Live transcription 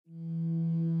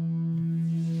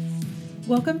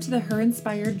Welcome to the Her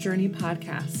Inspired Journey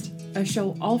podcast, a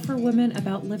show all for women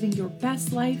about living your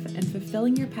best life and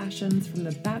fulfilling your passions from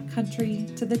the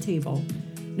backcountry to the table.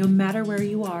 No matter where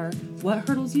you are, what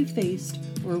hurdles you faced,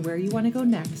 or where you want to go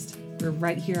next, we're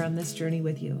right here on this journey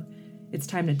with you. It's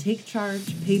time to take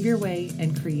charge, pave your way,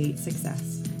 and create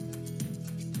success.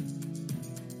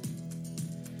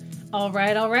 All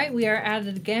right. We are at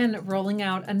it again, rolling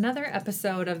out another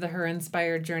episode of the Her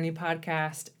Inspired Journey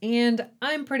podcast. And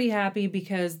I'm pretty happy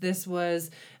because this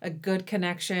was a good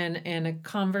connection and a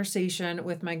conversation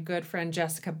with my good friend,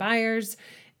 Jessica Byers.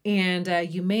 And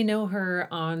you may know her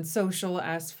on social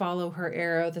as Follow Her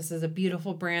Arrow. This is a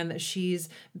beautiful brand that she's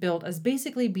built as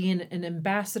basically being an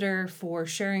ambassador for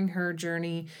sharing her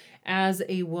journey as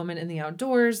a woman in the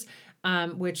outdoors.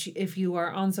 Which if you are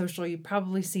on social, you've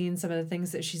probably seen some of the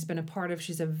things that she's been a part of.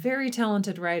 She's a very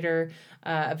talented writer,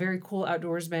 a very cool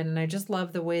outdoorsman, and I just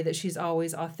love the way that she's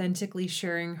always authentically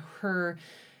sharing her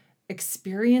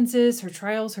experiences, her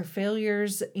trials, her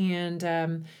failures, and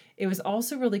it was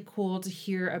also really cool to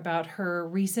hear about her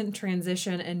recent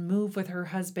transition and move with her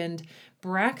husband,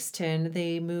 Braxton.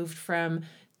 They moved from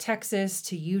Texas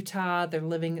to Utah. They're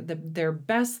living their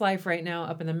best life right now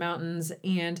up in the mountains,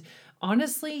 and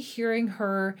honestly, hearing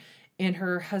her and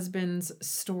her husband's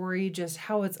story, just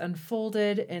how it's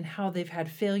unfolded and how they've had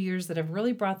failures that have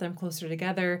really brought them closer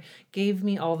together, gave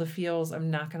me all the feels,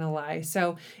 I'm not going to lie.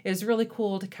 So it was really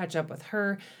cool to catch up with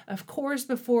her. Of course,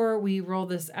 before we roll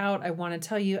this out, I want to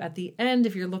tell you at the end,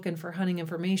 if you're looking for hunting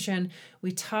information,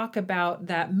 we talk about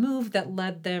that move that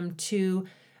led them to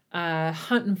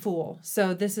Hunt and Fool.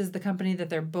 So this is the company that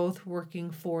they're both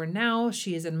working for now.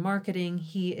 She is in marketing.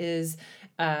 He is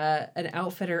an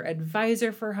outfitter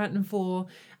advisor for Hunt and Fool.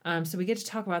 So we get to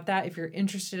talk about that if you're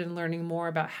interested in learning more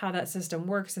about how that system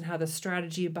works and how the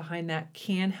strategy behind that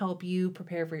can help you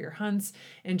prepare for your hunts,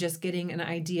 and just getting an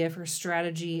idea for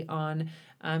strategy on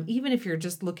even if you're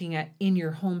just looking at in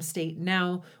your home state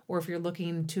now, or if you're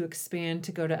looking to expand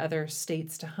to go to other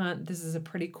states to hunt. This is a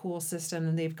pretty cool system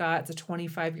that they've got. It's a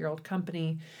 25-year-old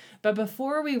company. But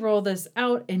before we roll this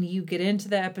out and you get into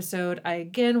the episode, I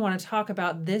again want to talk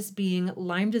about this being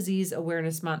Lyme Disease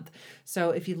Awareness Month.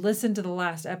 So if you listened to the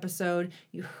last episode,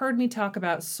 you heard me talk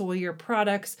about Sawyer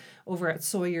products over at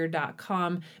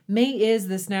Sawyer.com. May is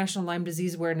this National Lyme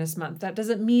Disease Awareness Month. That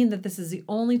doesn't mean that this is the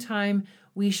only time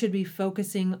we should be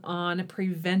focusing on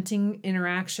preventing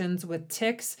interactions with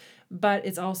ticks, but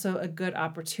it's also a good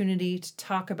opportunity to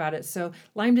talk about it. So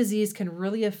Lyme disease can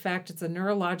really affect, it's a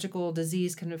neurological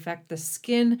disease, can affect the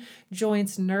skin,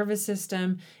 joints, nervous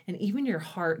system, and even your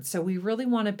heart. So we really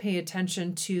want to pay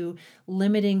attention to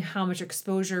limiting how much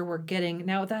exposure we're getting.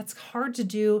 Now that's hard to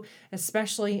do,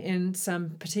 especially in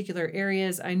some particular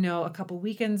areas. I know a couple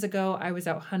weekends ago, I was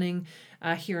out hunting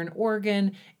here in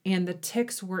Oregon, and the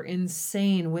ticks were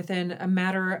insane. Within a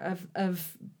matter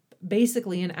of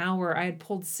basically an hour, I had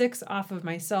pulled 6 off of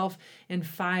myself and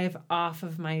 5 off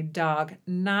of my dog.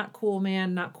 Not cool,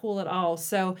 man. Not cool at all.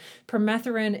 So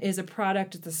permethrin is a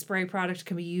product. It's a spray product,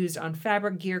 can be used on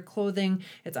fabric, gear, clothing.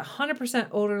 It's 100%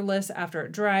 odorless after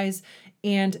it dries.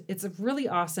 And it's really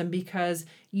awesome because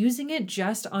using it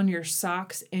just on your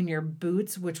socks and your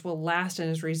boots, which will last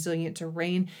and is resilient to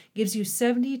rain, gives you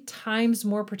 70 times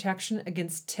more protection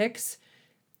against ticks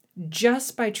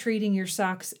just by treating your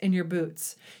socks and your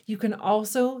boots. You can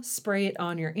also spray it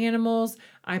on your animals.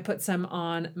 I put some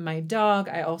on my dog.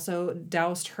 I also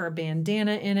doused her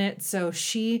bandana in it. So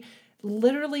she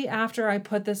literally, after I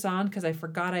put this on, because I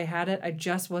forgot I had it, I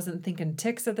just wasn't thinking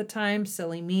ticks at the time,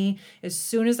 silly me. As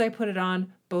soon as I put it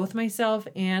on, both myself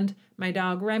and my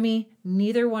dog Remy,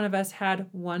 neither one of us had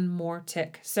one more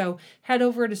tick. So head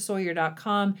over to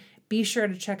Sawyer.com. Be sure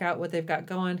to check out what they've got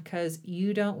going, because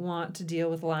you don't want to deal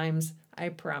with Lymes, I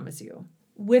promise you.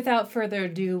 Without further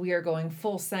ado, we are going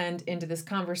full send into this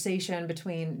conversation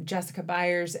between Jessica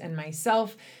Byers and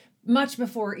myself, much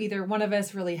before either one of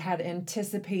us really had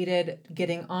anticipated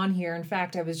getting on here. In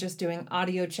fact, I was just doing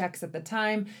audio checks at the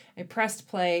time. I pressed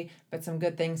play, but some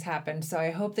good things happened. So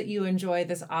I hope that you enjoy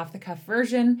this off-the-cuff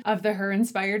version of the Her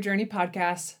Inspired Journey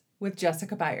podcast with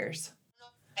Jessica Byers.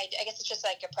 I guess it's just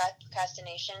like a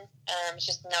procrastination. It's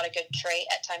just not a good trait.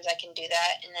 At times I can do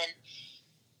that. And then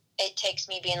it takes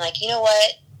me being like, you know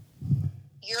what?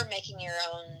 You're making your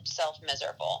own self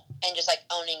miserable, and just like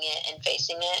owning it and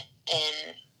facing it.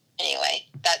 And anyway,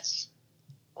 that's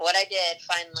what I did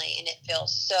finally. And it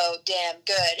feels so damn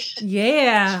good.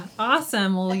 Yeah.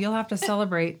 Awesome. Well, you'll have to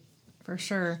celebrate for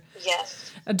sure.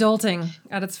 Yes. Adulting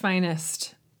at its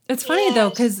finest. It's funny though,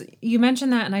 because you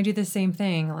mentioned that and I do the same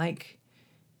thing. Like,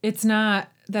 it's not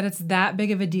that it's that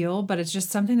big of a deal, but it's just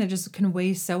something that just can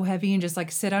weigh so heavy and just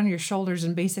like sit on your shoulders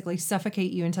and basically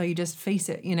suffocate you until you just face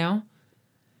it, you know?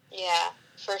 Yeah,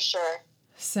 for sure.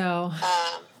 So,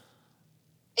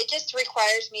 It just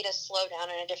requires me to slow down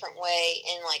in a different way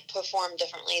and like perform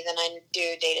differently than I do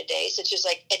day to day. So it's just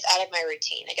like it's out of my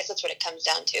routine. I guess that's what it comes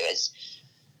down to is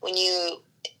when you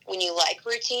like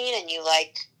routine and you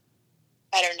like,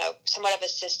 I don't know, somewhat of a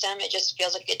system, it just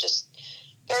feels like it just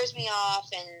throws me off,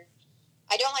 and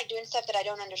I don't like doing stuff that I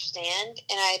don't understand,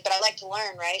 but I like to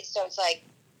learn, right? So it's like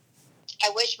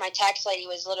I wish my tax lady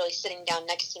was literally sitting down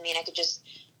next to me and I could just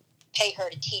pay her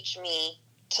to teach me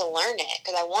to learn it,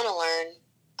 because I want to learn.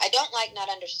 I don't like not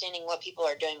understanding what people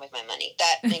are doing with my money.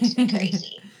 That makes me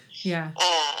crazy. yeah.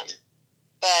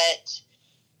 But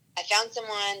I found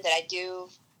someone that I do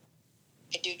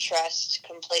trust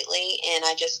completely, and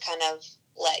I just kind of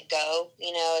let go.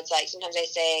 You know, it's like sometimes I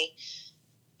say,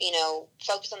 you know,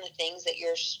 focus on the things that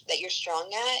you're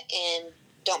strong at, and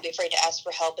don't be afraid to ask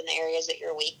for help in the areas that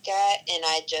you're weak at. And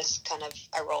I just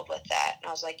I rolled with that, and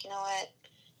I was like, you know what?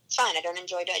 It's fine. I don't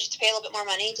enjoy doing it. Just to pay a little bit more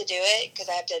money to do it because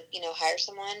I have to, you know, hire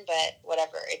someone, but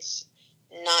whatever. It's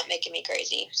not making me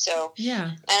crazy. So,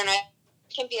 yeah. I don't know.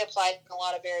 It can be applied in a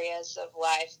lot of areas of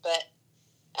life, but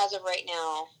as of right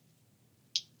now,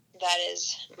 that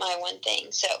is my one thing.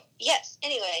 So, yes.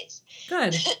 Anyways.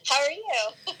 Good. How are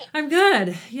you? I'm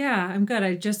good. Yeah, I'm good.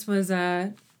 I just was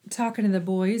talking to the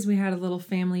boys. We had a little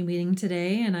family meeting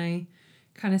today, and I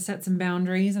kind of set some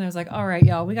boundaries, and I was like, all right,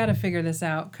 y'all, we got to figure this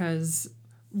out because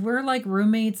we're like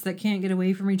roommates that can't get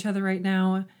away from each other right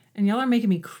now, and y'all are making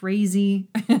me crazy.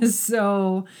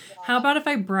 So how about if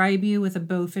I bribe you with a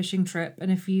bow fishing trip,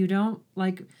 and if you don't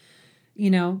like, you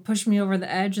know, push me over the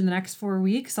edge in the next 4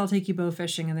 weeks, I'll take you bow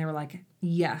fishing. And they were like,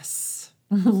 yes,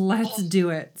 let's do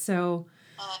it. So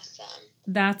awesome.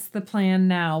 That's the plan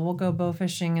now. We'll go bow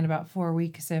fishing in about 4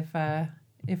 weeks if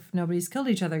nobody's killed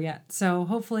each other yet. So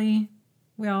hopefully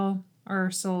we all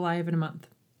are still alive in a month.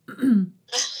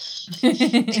 Do you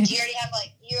already have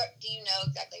do you know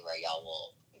exactly where y'all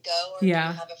will go, or do you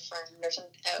have a friend or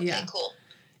something? Okay, cool.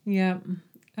 Yeah.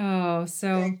 Oh,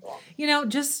 so cool. You know,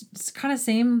 just kind of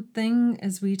same thing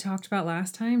as we talked about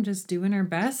last time, just doing our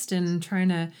best and trying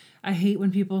to. I hate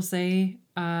when people say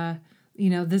you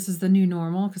know, this is the new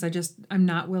normal, because I'm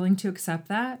not willing to accept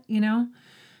that, you know.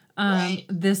 Right.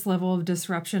 This level of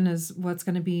disruption is what's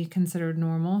going to be considered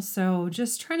normal. So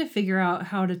just trying to figure out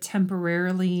how to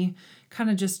temporarily kind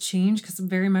of just change, because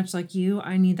very much like you,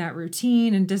 I need that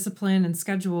routine and discipline and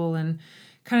schedule, and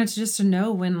kind of just to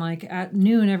know when, like, at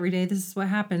noon every day, this is what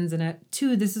happens, and at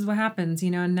 2, this is what happens,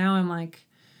 you know. And now I'm like,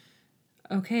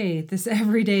 okay, this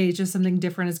every day just something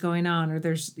different is going on, or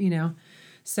there's, you know.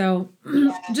 So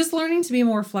just learning to be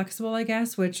more flexible, I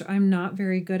guess, which I'm not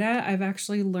very good at. I've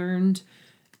actually learned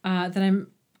that I'm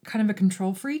kind of a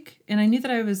control freak. And I knew that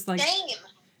I was like... Same.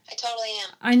 I totally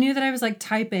am. I knew that I was like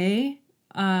type A,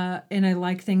 and I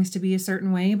like things to be a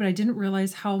certain way, but I didn't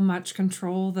realize how much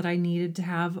control that I needed to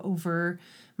have over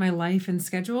my life and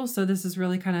schedule. So this is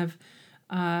really kind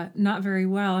of not very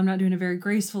well. I'm not doing it very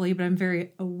gracefully, but I'm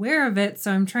very aware of it.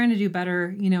 So I'm trying to do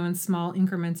better, you know, in small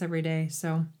increments every day.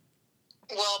 So...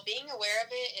 Well, being aware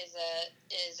of it is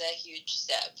a huge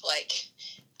step. Like,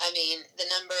 I mean, the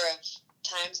number of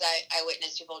times I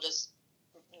witness people just,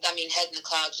 I mean, head in the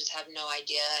clouds, just have no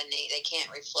idea, and they can't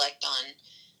reflect on,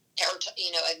 or,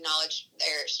 you know, acknowledge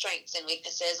their strengths and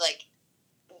weaknesses. Like,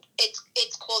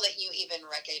 it's cool that you even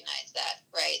recognize that,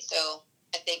 right? So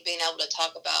I think being able to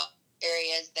talk about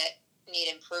areas that need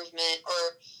improvement,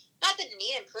 or not that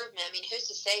need improvement, I mean,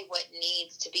 who's to say what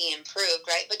needs to be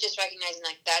improved, right? But just recognizing,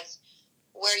 like, that's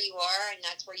where you are and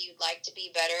that's where you'd like to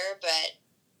be better. But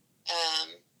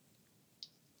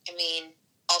I mean,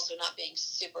 also not being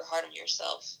super hard on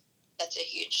yourself, that's a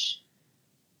huge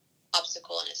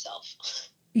obstacle in itself.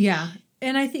 Yeah.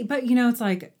 And I think, but you know, it's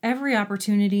like every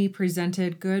opportunity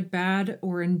presented, good, bad,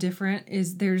 or indifferent,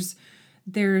 is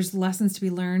there's lessons to be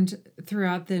learned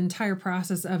throughout the entire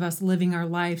process of us living our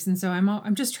lives. And so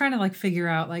I'm just trying to like figure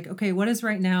out, like, okay, what is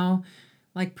right now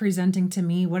like presenting to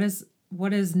me? What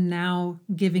is now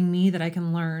giving me that I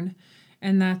can learn?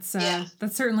 And that's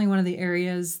certainly one of the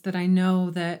areas that I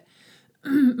know that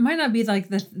might not be like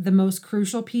the most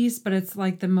crucial piece, but it's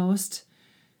like the most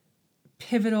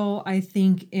pivotal, I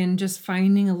think, in just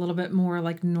finding a little bit more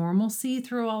like normalcy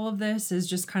through all of this, is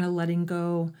just kind of letting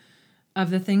go of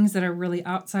the things that are really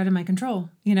outside of my control,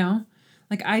 you know?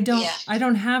 Like I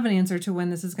don't have an answer to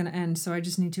when this is going to end, so I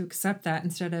just need to accept that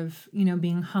instead of, you know,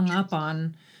 being hung up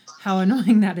on how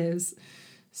annoying that is.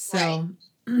 So,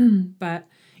 but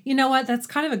You know what? That's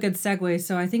kind of a good segue.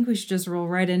 So I think we should just roll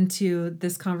right into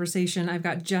this conversation. I've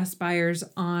got Jess Byers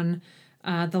on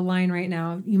the line right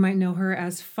now. You might know her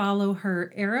as Follow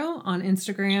Her Arrow on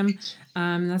Instagram.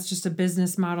 That's just a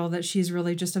business model that she's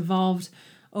really just evolved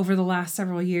over the last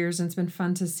several years, and it's been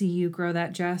fun to see you grow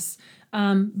that, Jess.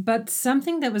 But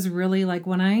something that was really like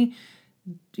when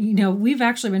we've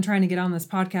actually been trying to get on this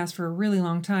podcast for a really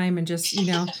long time, and just,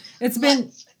 it's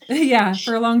been, yeah,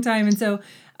 for a long time. And so,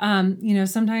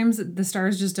 sometimes the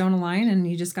stars just don't align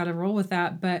and you just got to roll with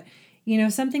that. But,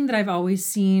 something that I've always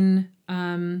seen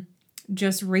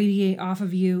just radiate off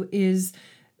of you is,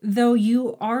 though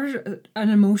you are an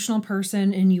emotional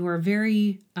person and you are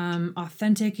very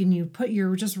authentic and you put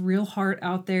your just real heart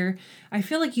out there, I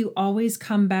feel like you always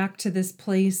come back to this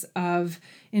place of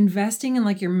investing in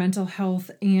like your mental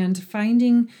health and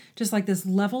finding just like this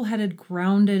level-headed,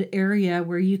 grounded area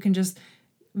where you can just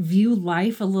view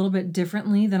life a little bit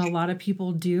differently than a lot of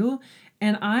people do.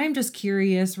 And I'm just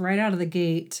curious right out of the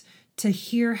gate to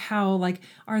hear how, like,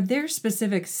 are there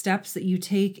specific steps that you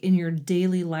take in your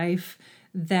daily life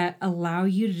that allow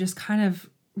you to just kind of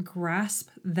grasp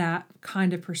that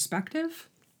kind of perspective?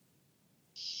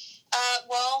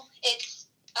 Well,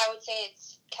 I would say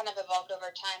it's kind of evolved over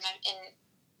time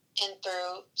and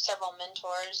through several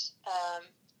mentors.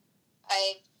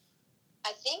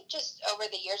 I think just over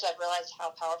the years, I've realized how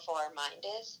powerful our mind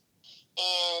is.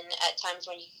 And at times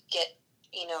when you get,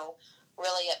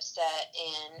 really upset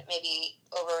and maybe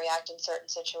overreact in certain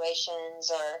situations,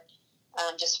 or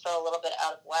just feel a little bit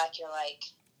out of whack, you're like,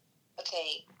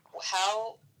 okay,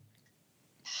 how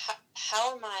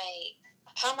am I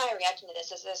reacting to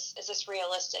this? Is this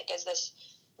realistic? Is this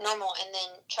normal? And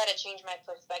then try to change my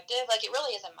perspective. Like, it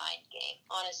really is a mind game,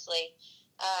 honestly.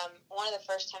 One of the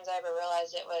first times I ever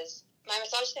realized it was my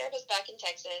massage therapist back in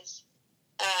Texas.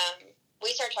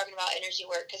 We started talking about energy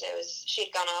work because she had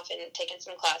gone off and taken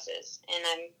some classes, and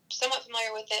I'm somewhat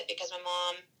familiar with it because my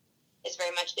mom is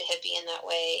very much the hippie in that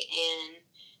way, and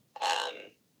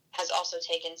has also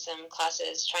taken some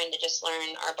classes trying to just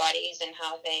learn our bodies and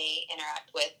how they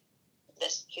interact with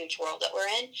this huge world that we're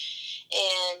in.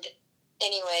 And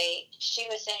anyway, she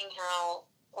was saying how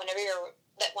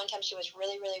that one time she was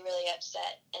really, really, really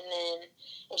upset,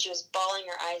 and she was bawling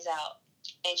her eyes out,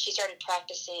 and she started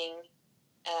practicing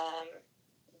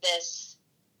this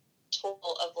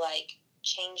tool of like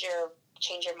change your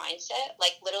mindset,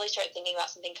 like literally start thinking about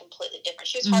something completely different.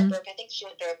 She was heartbroken. I think she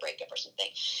went through a breakup or something.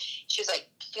 She was like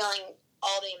feeling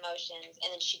all the emotions, and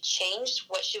then she changed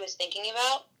what she was thinking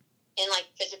about and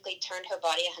like physically turned her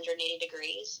body 180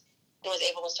 degrees and was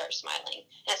able to start smiling.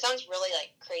 And that sounds really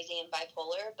like crazy and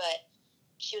bipolar, but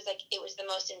she was like, it was the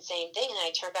most insane thing. And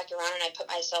I turned back around and I put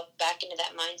myself back into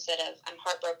that mindset of, I'm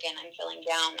heartbroken, I'm feeling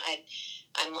down,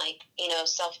 I'm like,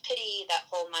 self-pity, that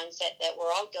whole mindset that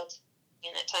we're all guilty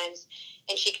in at times.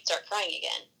 And she could start crying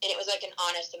again. And it was like an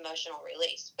honest emotional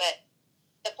release. But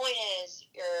the point is,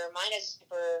 your mind is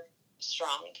super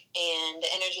strong, and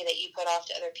the energy that you put off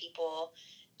to other people,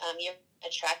 you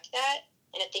attract that.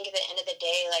 And I think at the end of the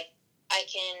day, like, I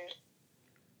can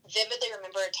vividly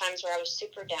remember times where I was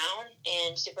super down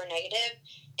and super negative,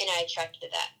 and I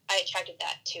attracted that. I attracted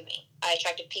that to me. I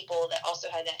attracted people that also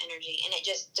had that energy, and it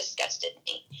just disgusted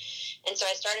me. And so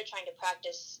I started trying to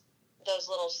practice those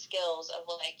little skills of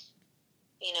like,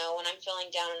 when I'm feeling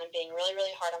down and I'm being really,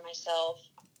 really hard on myself,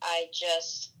 I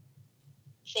just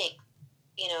think,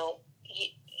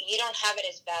 you don't have it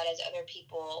as bad as other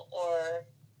people. Or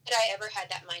that I ever had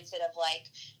that mindset of like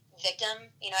victim.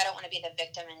 I don't want to be the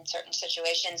victim in certain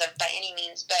situations or by any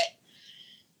means, but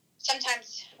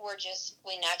sometimes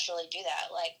we naturally do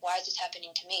that. Like, why is this happening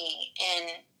to me?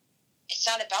 And it's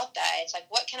not about that. It's like,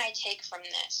 what can I take from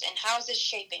this? And how is this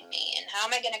shaping me? And how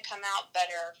am I going to come out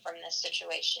better from this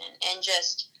situation? And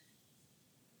just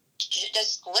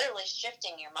literally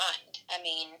shifting your mind. I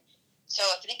mean, so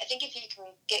I think if you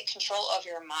can get control of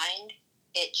your mind,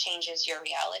 it changes your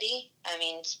reality. I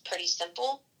mean, it's pretty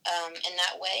simple in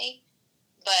that way,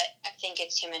 but I think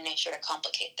it's human nature to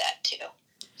complicate that too.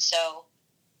 So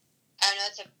I don't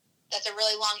know, that's a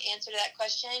really long answer to that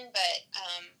question, but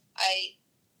I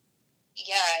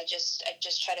just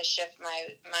try to shift my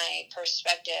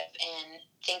perspective and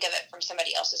think of it from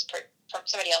somebody else's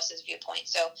viewpoint.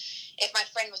 So if my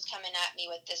friend was coming at me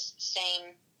with this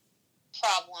same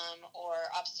problem or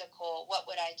obstacle, what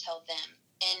would I tell them?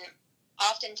 And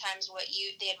oftentimes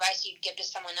the advice you'd give to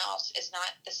someone else is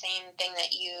not the same thing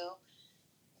that you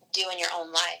do in your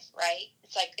own life, right?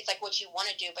 It's like what you want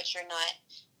to do, but you're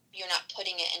not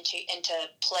putting it into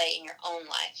play in your own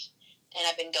life. And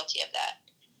I've been guilty of that.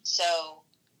 So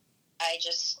I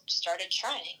just started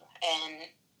trying, and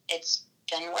it's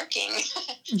been working.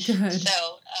 Good.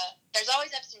 So there's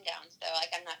always ups and downs, though. Like,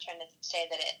 I'm not trying to say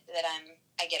that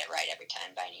I get it right every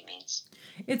time by any means.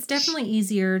 It's definitely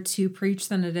easier to preach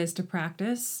than it is to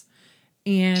practice.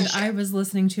 And Sure. I was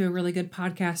listening to a really good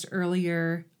podcast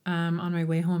earlier on my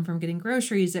way home from getting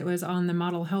groceries. It was on the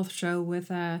Model Health Show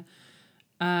with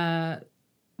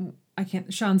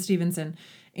Sean Stevenson.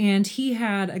 And he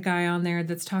had a guy on there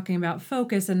that's talking about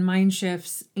focus and mind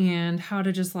shifts and how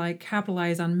to just like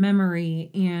capitalize on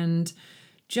memory and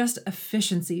just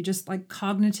efficiency, just like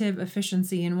cognitive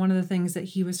efficiency. And one of the things that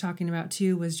he was talking about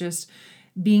too was just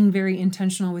being very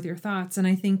intentional with your thoughts. And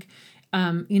I think,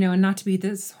 and not to beat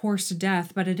this horse to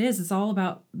death, but it's all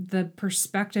about the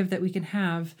perspective that we can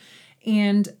have.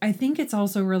 And I think it's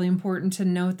also really important to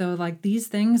note, though, like these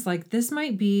things, like this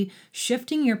might be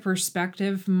shifting your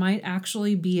perspective, might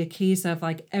actually be a case of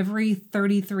like every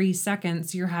 33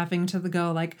 seconds you're having to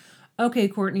go like, okay,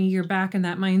 Courtney, you're back in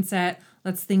that mindset.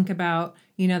 Let's think about,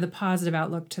 the positive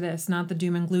outlook to this, not the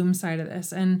doom and gloom side of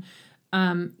this. And,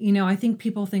 I think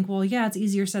people think, well, yeah, it's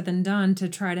easier said than done to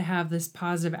try to have this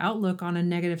positive outlook on a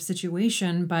negative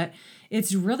situation, but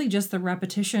it's really just the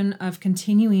repetition of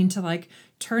continuing to like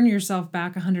turn yourself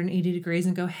back 180 degrees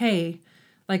and go, hey,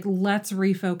 like, let's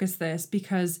refocus this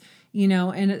because,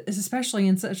 and especially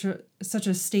in such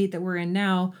a state that we're in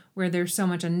now where there's so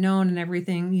much unknown and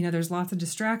everything, there's lots of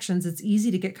distractions. It's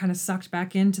easy to get kind of sucked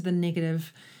back into the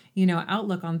negative,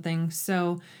 outlook on things.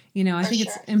 So, I think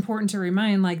it's important to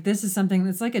remind, like, this is something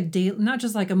that's like a day, not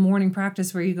just like a morning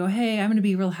practice where you go, hey, I'm going to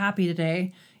be real happy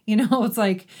today. It's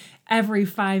like every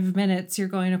 5 minutes you're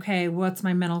going, okay, what's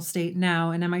my mental state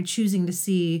now? And am I choosing to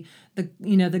see the,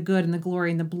 the good and the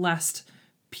glory and the blessed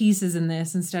pieces in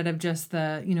this instead of just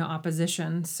the,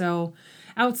 opposition? So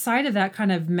outside of that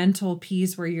kind of mental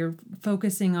piece where you're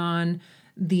focusing on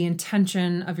the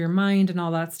intention of your mind and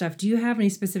all that stuff, do you have any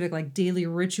specific like daily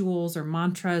rituals or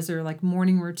mantras or like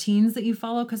morning routines that you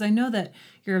follow? Because I know that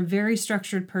you're a very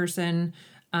structured person,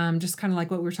 just kind of like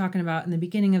what we were talking about in the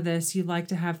beginning of this. You like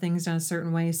to have things done a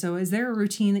certain way. So is there a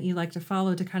routine that you like to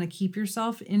follow to kind of keep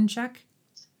yourself in check?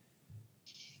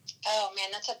 Oh man,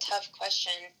 that's a tough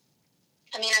question.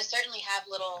 I mean, I certainly have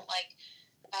little like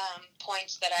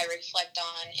points that I reflect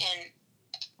on, and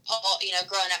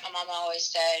growing up, my mom always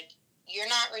said, you're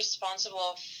not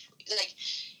responsible, like,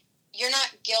 you're not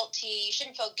guilty, you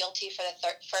shouldn't feel guilty for the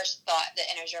first thought that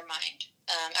enters your mind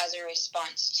as a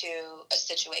response to a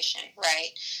situation,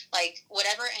 right? Like,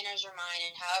 whatever enters your mind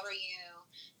and however you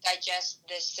digest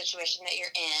this situation that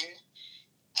you're in,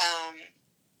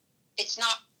 it's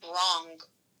not wrong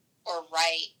or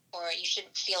right, or you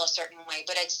shouldn't feel a certain way,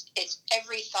 but it's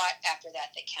every thought after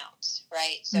that counts,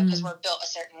 right? So because we're built a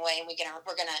certain way and we're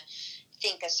gonna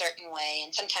think a certain way,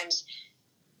 and sometimes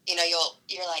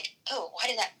you're like, oh, why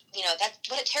did that, that's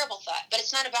what a terrible thought, but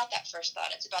it's not about that first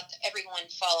thought, it's about everyone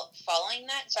following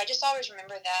that. So I just always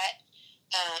remember that.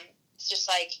 It's just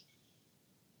like,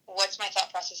 what's my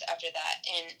thought process after that,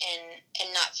 and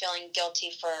not feeling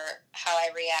guilty for how I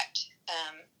react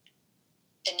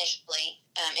initially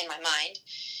in my mind.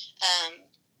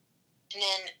 And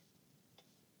then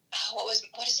what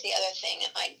is the other thing?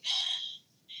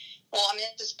 Well, I mean,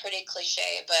 this is pretty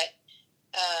cliche, but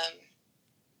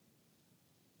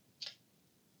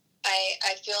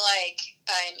I feel like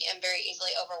I'm very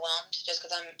easily overwhelmed just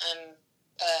because I'm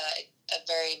a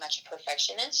very much a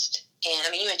perfectionist. And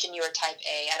I mean, you mentioned you were type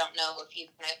A. I don't know if you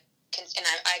and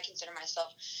I consider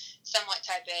myself somewhat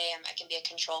type A. I can be a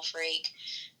control freak.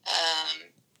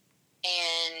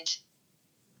 And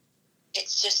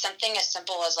it's just something as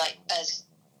simple as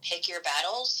pick your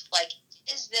battles. Like,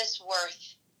 is this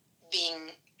worth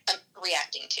being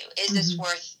reacting to? Is this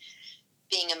worth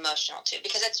being emotional to?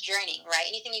 Because it's draining, right?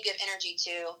 Anything you give energy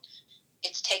to,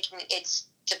 it's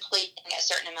depleting a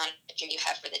certain amount of energy you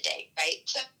have for the day, right?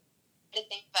 So to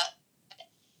think about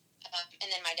that. And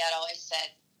then my dad always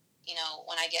said,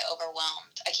 when I get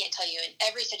overwhelmed, I can't tell you, in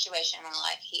every situation in my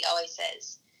life, he always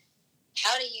says,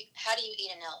 how do you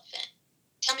eat an elephant?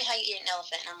 Tell me how you eat an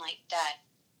elephant. And I'm like, Dad,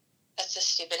 that's the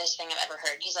stupidest thing I've ever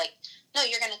heard. He's like, no,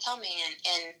 you're going to tell me.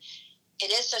 And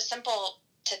it is so simple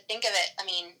to think of it. I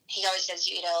mean, he always says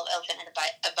you eat an elephant a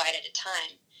bite at a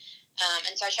time.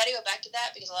 And so I try to go back to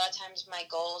that because a lot of times my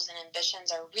goals and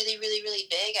ambitions are really, really,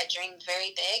 really big. I dream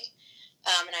very big.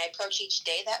 And I approach each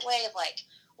day that way of like,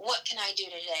 what can I do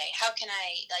today? How can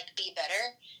I be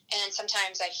better? And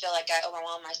sometimes I feel like I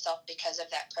overwhelm myself because of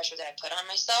that pressure that I put on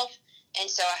myself. And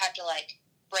so I have to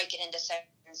break it into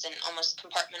sections and almost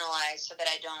compartmentalize so that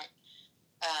I don't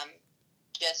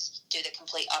just do the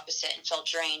complete opposite and feel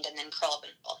drained and then curl up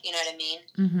and fall. You know what I mean?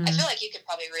 I feel like you could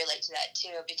probably relate to that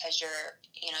too because you're,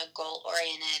 goal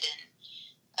oriented and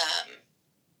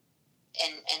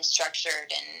and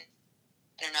structured, and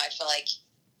I don't know, I feel like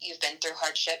you've been through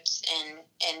hardships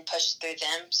and pushed through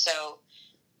them, so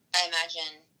I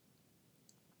imagine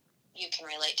you can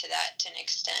relate to that to an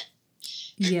extent.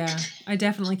 Yeah, I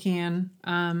definitely can.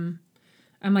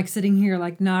 I'm like sitting here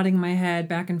like nodding my head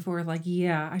back and forth like,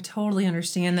 yeah, I totally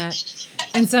understand that.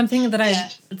 And something that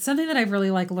I've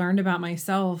really like learned about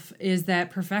myself is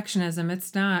that perfectionism,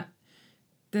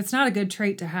 that's not a good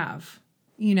trait to have.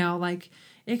 You know, like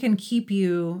it can keep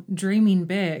you dreaming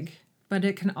big, but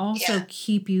it can also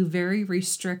keep you very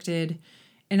restricted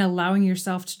in allowing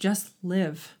yourself to just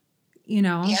live. You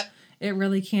know, it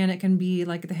really can. It can be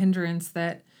like the hindrance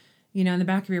that, you know, in the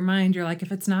back of your mind, you're like,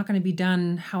 if it's not going to be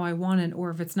done how I want it, or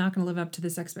if it's not going to live up to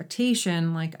this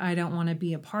expectation, like I don't want to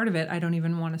be a part of it. I don't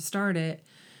even want to start it,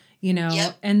 you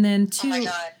know? And then too, oh my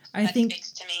God, that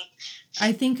speaks to me.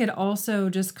 I think it also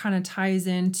just kind of ties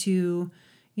into,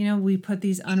 you know, we put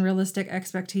these unrealistic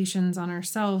expectations on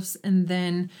ourselves. And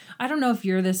then I don't know if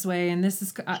you're this way, and this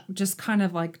is just kind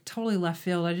of like totally left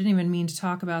field. I didn't even mean to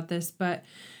talk about this, but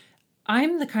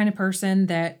I'm the kind of person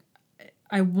that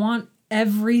I want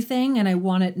everything and I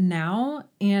want it now.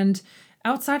 And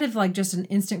outside of like just an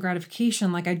instant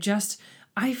gratification, like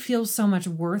I feel so much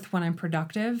worth when I'm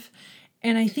productive.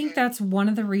 And I think that's one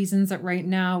of the reasons that right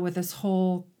now with this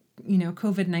whole, you know,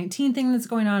 COVID-19 thing that's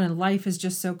going on and life is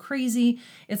just so crazy.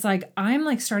 It's like, I'm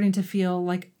like starting to feel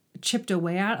like chipped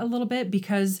away at a little bit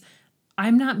because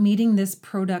I'm not meeting this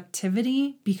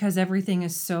productivity because everything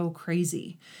is so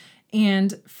crazy.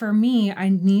 And for me, I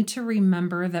need to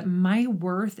remember that my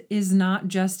worth is not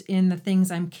just in the things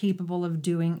I'm capable of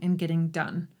doing and getting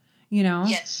done, you know?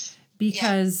 Yes.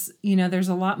 Because, you know, there's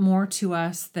a lot more to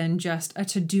us than just a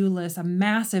to-do list, a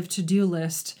massive to-do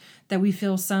list that we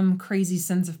feel some crazy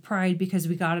sense of pride because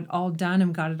we got it all done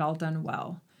and got it all done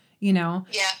well, you know?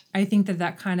 Yeah. I think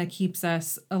that kind of keeps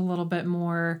us a little bit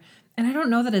more, and I don't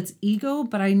know that it's ego,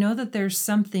 but I know that there's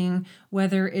something,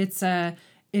 whether it's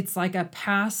like a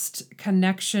past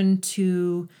connection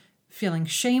to feeling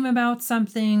shame about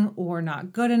something or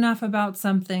not good enough about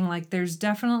something. Like there's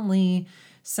definitely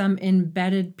some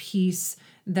embedded piece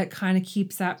that kind of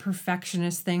keeps that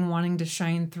perfectionist thing wanting to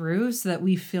shine through so that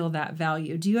we feel that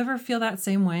value. Do you ever feel that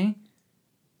same way?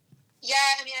 Yeah,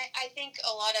 I mean, I think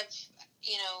a lot of,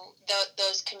 you know,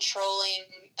 those controlling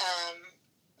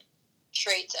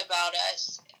traits about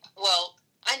us, well,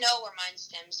 I know where mine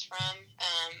stems from,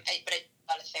 but I did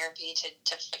a lot of therapy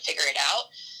to figure it out.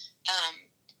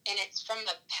 And it's from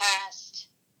a past,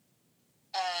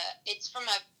 it's from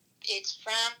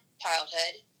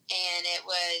childhood, and it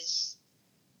was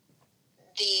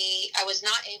I was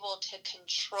not able to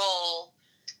control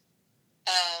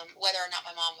whether or not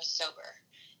my mom was sober.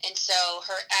 And so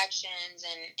her actions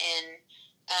and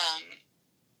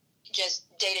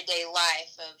just day-to-day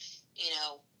life of, you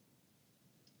know,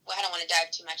 well, I don't want to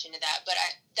dive too much into that, but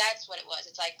that's what it was.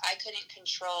 It's like I couldn't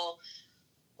control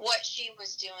what she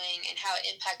was doing and how it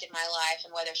impacted my life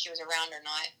and whether she was around or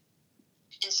not.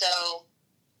 And so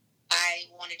I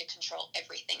wanted to control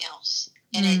everything else.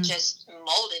 And it just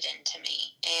molded into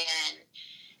me. And,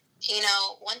 you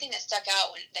know, one thing that stuck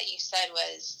out that you said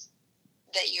was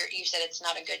that you said it's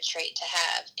not a good trait to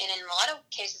have. And in a lot of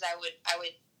cases, I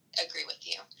would agree with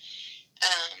you.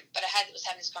 But I was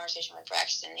having this conversation with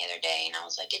Braxton the other day, and I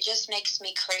was like, it just makes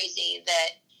me crazy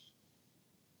that,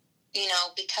 you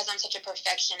know, because I'm such a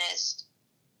perfectionist,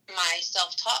 my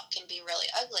self-talk can be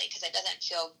really ugly because it doesn't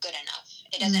feel good enough.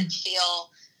 It doesn't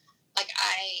feel like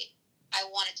I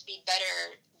want it to be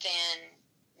better than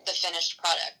the finished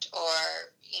product,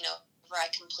 or, you know, where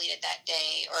I completed that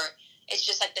day, or it's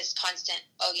just like this constant,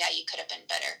 oh yeah, you could have been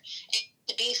better. And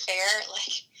to be fair,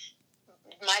 like,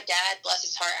 my dad, bless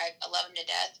his heart, I love him to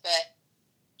death, but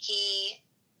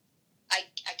I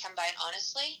come by it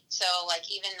honestly. So, like,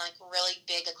 even, like, really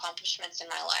big accomplishments in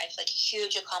my life, like,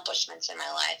 huge accomplishments in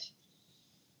my life,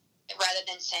 rather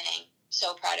than saying,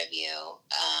 so proud of you,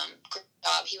 great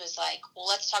job, he was like, well,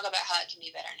 let's talk about how it can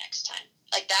be better next time.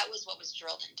 Like, that was what was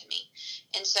drilled into me.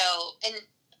 And so,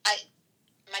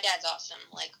 my dad's awesome.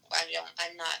 Like,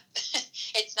 I'm not,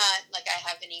 it's not like I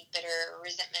have any bitter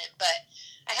resentment, but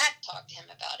I had to talk to him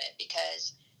about it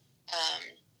because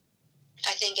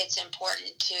I think it's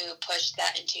important to push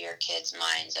that into your kids'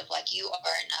 minds of, like, you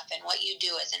are enough and what you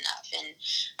do is enough. And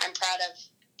I'm proud of,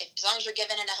 as long as you're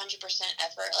giving it 100%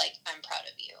 effort, like, I'm proud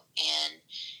of you and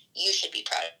you should be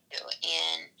proud of you.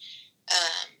 And,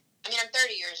 I mean, I'm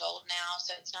 30 years old now,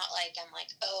 so it's not like I'm like,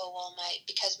 oh, well,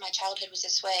 because my childhood was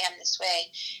this way, I'm this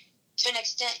way. To an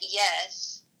extent,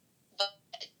 yes, but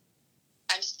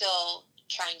I'm still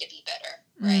trying to be better,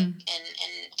 right? And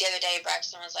the other day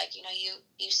Braxton was like,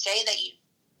 you say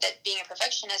that being a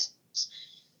perfectionist,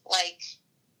 like,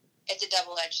 it's a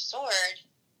double-edged sword,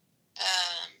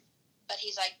 but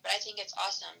he's like, but I think it's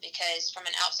awesome because from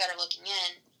an outsider looking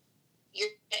in,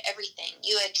 you're at everything.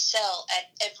 You excel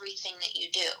at everything that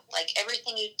you do. Like,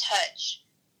 everything you touch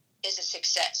is a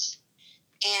success.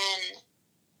 And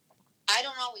I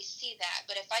don't always see that,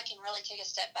 but if I can really take a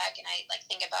step back and I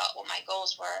think about what my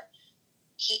goals were,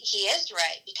 he is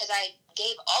right, because I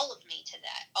gave all of me to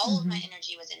that. All of my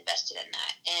energy was invested in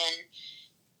that,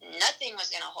 and nothing was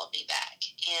going to hold me back.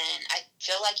 And I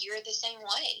feel like you're the same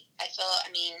way.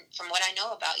 From what I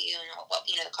know about you and what,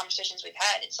 the conversations we've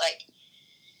had, it's like,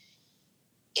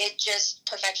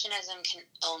 perfectionism can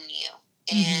own you.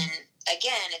 And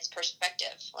again, it's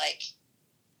perspective. Like,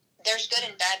 there's good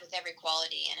and bad with every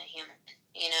quality in a human,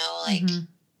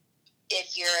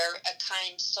 if you're a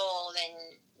kind soul,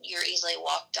 then you're easily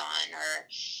walked on, or,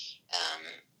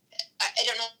 I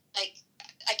don't know, like,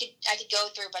 I could go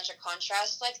through a bunch of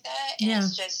contrasts like that, and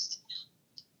that's just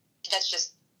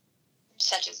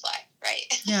such is life,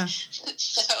 right? Yeah.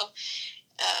 So,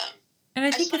 and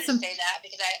I think just wanted to say that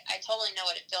because I totally know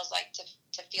what it feels like to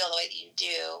feel the way that you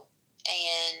do,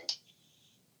 and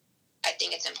I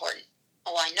think it's important.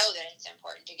 Well, I know that it's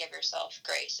important to give yourself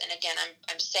grace. And again,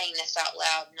 I'm saying this out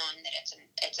loud, knowing that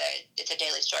it's a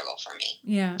daily struggle for me.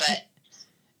 Yeah. But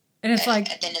and it's at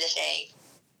the end of the day,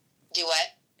 do what?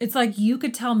 It's like you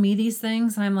could tell me these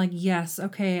things and I'm like, yes,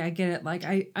 okay, I get it. Like,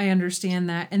 I understand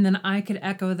that. And then I could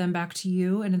echo them back to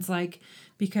you. And it's like,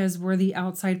 because we're the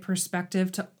outside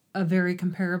perspective to a very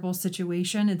comparable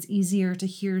situation, it's easier to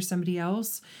hear somebody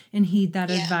else and heed that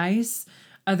advice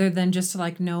other than just to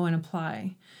like know and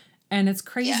apply. And it's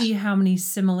crazy how many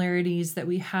similarities that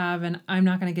we have. And I'm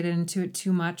not going to get into it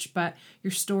too much, but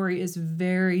your story is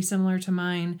very similar to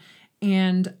mine.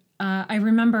 And I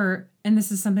remember, and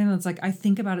this is something that's like, I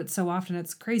think about it so often.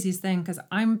 It's the craziest thing because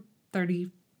I'm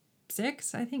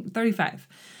 36, I think, 35.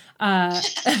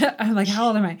 I'm like, how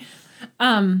old am I?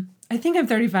 I think I'm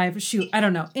 35. Shoot, I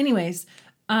don't know. Anyways,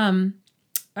 I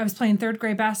was playing third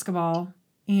grade basketball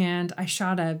and I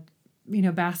shot a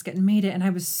basket and made it. And I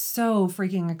was so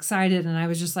freaking excited. And I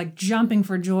was just like jumping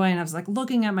for joy. And I was like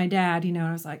looking at my dad, and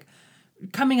I was like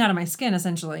coming out of my skin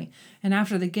essentially. And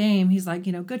after the game, he's like,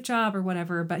 good job or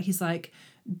whatever. But he's like,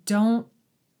 don't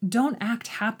act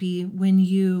happy when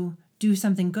you do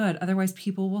something good. Otherwise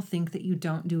people will think that you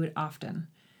don't do it often.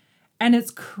 And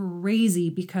it's crazy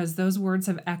because those words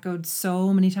have echoed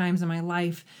so many times in my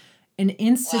life. And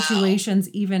in situations,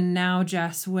 even now,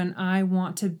 Jess, when I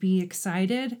want to be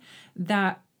excited,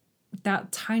 that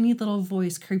tiny little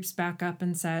voice creeps back up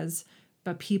and says,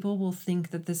 but people will think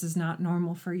that this is not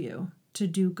normal for you to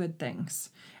do good things.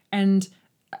 And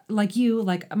like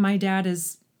my dad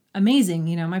is amazing.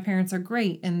 My parents are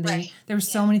great. And there were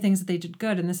so many things that they did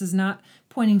good. And this is not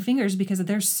pointing fingers because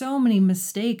there's so many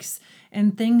mistakes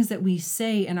and things that we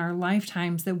say in our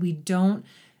lifetimes that we don't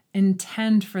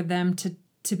intend for them to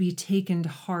be taken to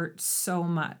heart so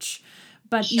much.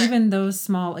 But even those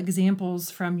small examples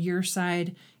from your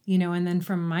side, and then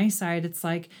from my side, it's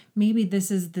like, maybe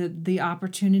this is the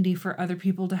opportunity for other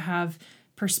people to have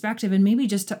perspective and maybe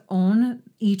just to own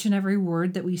each and every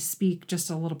word that we speak just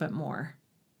a little bit more.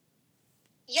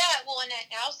 Yeah. Well, and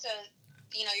also,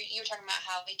 you were talking about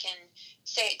how we can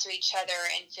say it to each other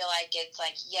and feel like it's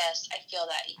like, yes, I feel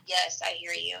that. Yes, I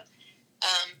hear you.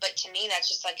 But to me, that's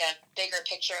just like a bigger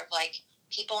picture of like,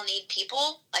 people need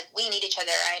people. Like, we need each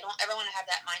other. I don't ever want to have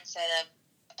that mindset of,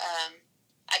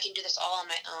 I can do this all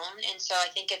on my own. And so I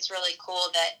think it's really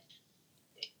cool that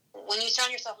when you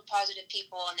surround yourself with positive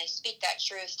people and they speak that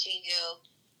truth to you,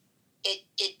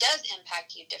 it does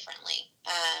impact you differently.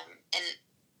 And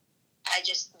I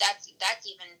just, that's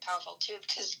even powerful too,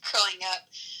 because growing up,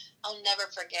 I'll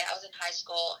never forget, I was in high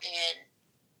school and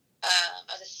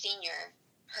I was a senior,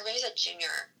 or maybe I was a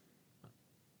junior.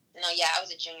 No, yeah, I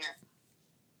was a junior.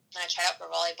 And I tried out for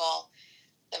volleyball,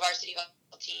 the varsity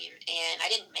volleyball team, and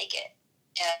I didn't make it.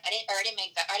 I didn't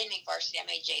make varsity. I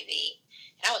made JV,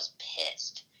 and I was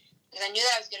pissed because I knew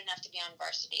that I was good enough to be on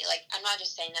varsity. Like, I'm not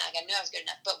just saying that. Like, I knew I was good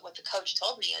enough. But what the coach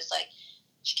told me was like,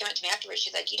 she came up to me afterwards.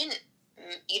 She's like, you didn't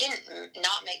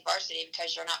not make varsity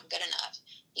because you're not good enough.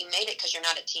 You made it because you're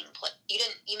not a team player.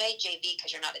 You made JV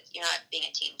because you're not being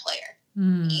a team player.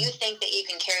 You think that you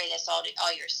can carry this all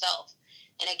yourself.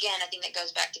 And again, I think that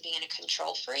goes back to being a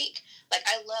control freak. Like,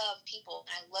 I love people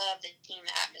and I love the team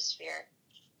atmosphere,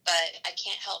 but I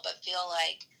can't help but feel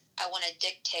like I want to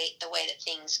dictate the way that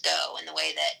things go and the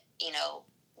way that,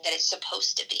 that it's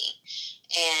supposed to be.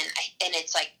 And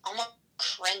it's like, oh my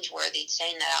cringeworthy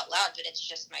saying that out loud, but it's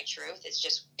just my truth. It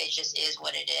just is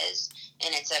what it is,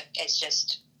 and it's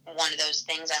just one of those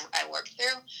things I work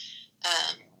through.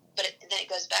 But then it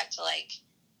goes back to like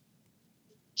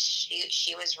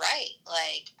she was right.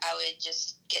 Like I would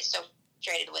just get so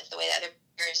frustrated with the way that other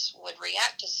players would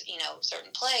react to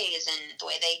certain plays and the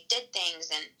way they did things,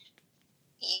 and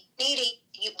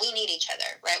we need each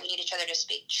other, right? We need each other to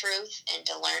speak truth and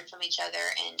to learn from each other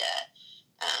and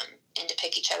to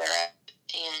pick each other up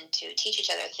and to teach each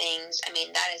other things. I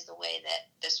mean, that is the way that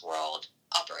this world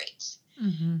operates.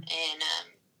 Mm-hmm.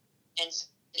 And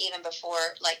even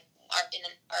before, like in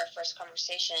our first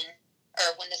conversation,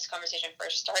 or when this conversation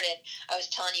first started, I was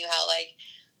telling you how like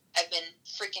I've been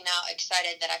freaking out,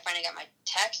 excited that I finally got my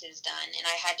taxes done, and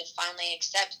I had to finally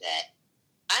accept that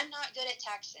I'm not good at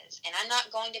taxes, and I'm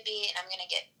not going to be, and I'm going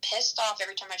to get pissed off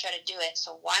every time I try to do it.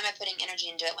 So why am I putting energy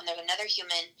into it when there's another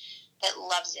human that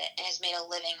loves it and has made a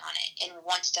living on it and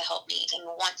wants to help me and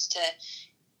wants to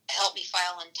help me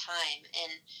file on time?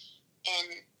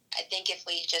 And I think if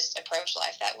we just approach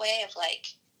life that way, of like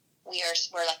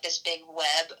we're like this big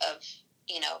web of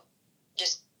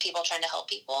just people trying to help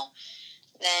people,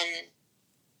 then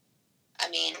I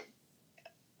mean,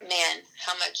 man,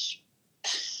 how much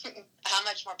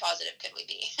more positive could we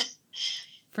be?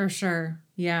 For sure.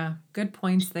 Yeah. Good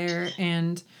points there.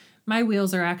 And my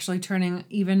wheels are actually turning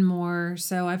even more.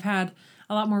 So I've had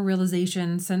a lot more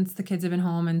realization since the kids have been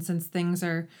home and since things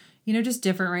are, just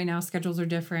different right now. Schedules are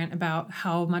different, about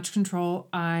how much control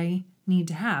I need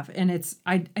to have. And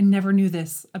I never knew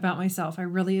this about myself. I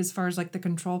really, as far as like the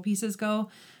control pieces go,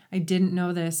 I didn't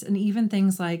know this. And even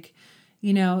things like,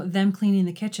 them cleaning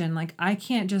the kitchen, like I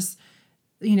can't just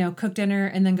cook dinner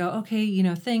and then go,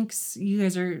 okay, thanks, you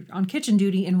guys are on kitchen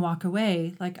duty, and walk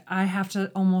away. Like I have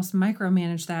to almost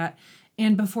micromanage that.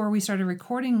 And before we started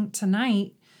recording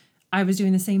tonight, I was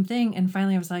doing the same thing. And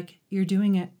finally I was like, you're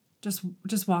doing it.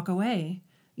 Just walk away.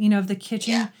 If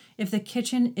the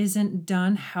kitchen isn't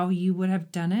done how you would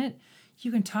have done it,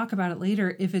 you can talk about it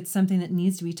later if it's something that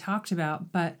needs to be talked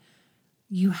about. But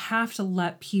you have to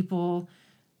let people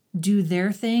do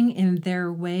their thing in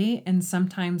their way. And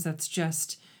sometimes that's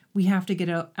just, we have to get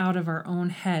out of our own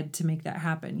head to make that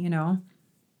happen, Yeah,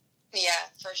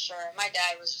 for sure. My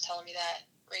dad was telling me that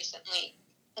recently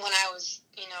when I was,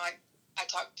 I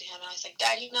talked to him and I was like,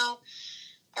 Dad,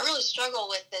 I really struggle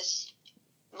with this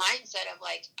mindset of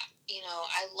like,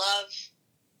 I love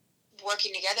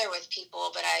working together with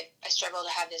people, but I struggle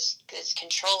to have this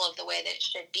control of the way that it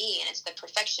should be. And it's the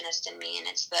perfectionist in me, and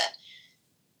it's the,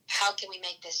 how can we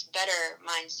make this better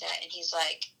mindset? And he's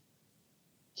like,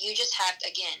 you just have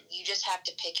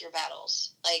to pick your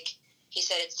battles. Like he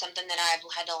said, it's something that I've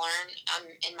had to learn. I'm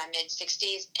in my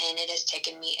mid-60s, and it has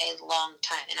taken me a long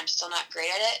time, and I'm still not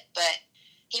great at it, but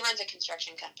he runs a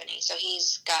construction company, so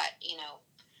he's got,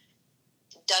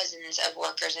 dozens of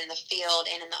workers in the field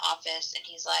and in the office, and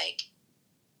he's like,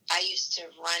 I used to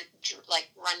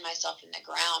run myself in the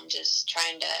ground just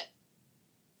trying to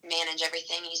manage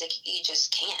everything. And he's like, you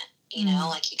just can't,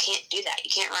 like you can't do that.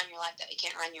 You can't run your life that way. You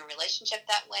can't run your relationship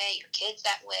that way, your kids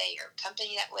that way, your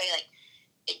company that way. Like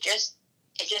it just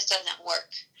doesn't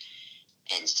work.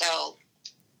 And so,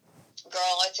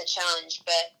 girl, it's a challenge,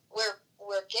 but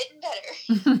we're getting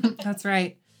better. That's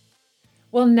right.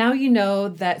 Well, now you know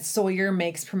that Sawyer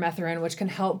makes permethrin, which can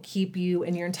help keep you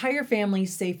and your entire family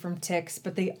safe from ticks,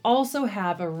 but they also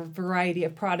have a variety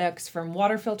of products from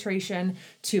water filtration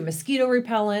to mosquito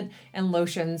repellent and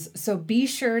lotions. So be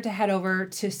sure to head over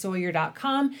to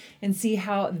Sawyer.com and see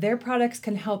how their products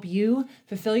can help you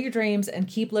fulfill your dreams and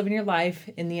keep living your life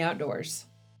in the outdoors.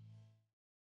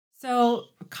 So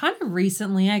kind of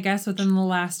recently, I guess within the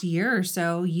last year or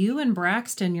so, you and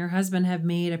Braxton, your husband, have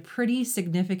made a pretty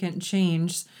significant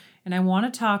change. And I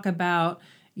want to talk about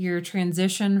your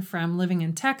transition from living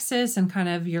in Texas and kind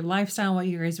of your lifestyle, what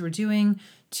you guys were doing,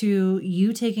 to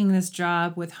you taking this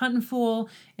job with Hunt and Fool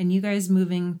and you guys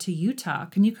moving to Utah.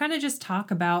 Can you kind of just talk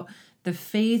about the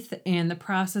faith and the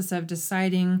process of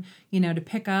deciding, to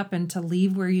pick up and to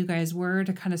leave where you guys were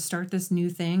to kind of start this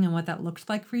new thing and what that looked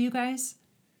like for you guys?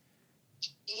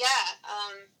 Yeah,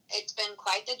 it's been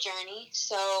quite the journey.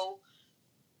 So,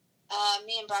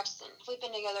 me and Braxton, we've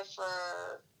been together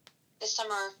for, this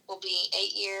summer will be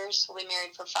 8 years. We'll be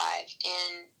married for 5.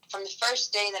 And from the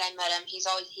first day that I met him, he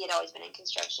had always been in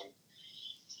construction.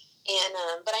 And,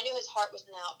 but I knew his heart was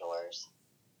in the outdoors.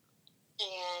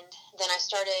 And then I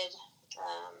started,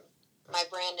 my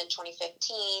brand in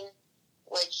 2015,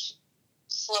 which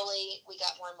slowly we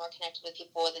got more and more connected with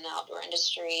people within the outdoor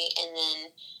industry. And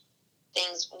then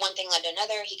one thing led to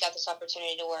another. He got this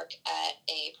opportunity to work at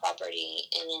a property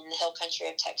in the hill country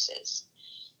of Texas.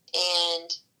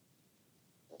 And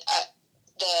I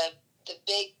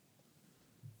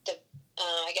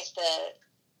guess the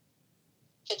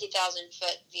 50,000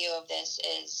 foot view of this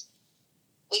is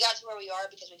we got to where we are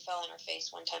because we fell on our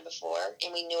face one time before,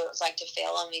 and we knew what it was like to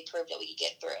fail, and we proved that we could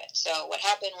get through it. So what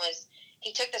happened was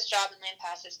he took this job in Land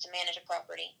Passes to manage a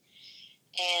property,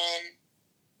 and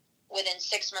within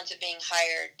 6 months of being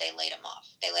hired, they laid him off.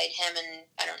 They laid him and,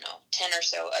 10 or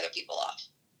so other people off.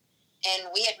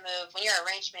 And we had moved. When you're a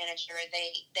ranch manager,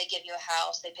 they give you a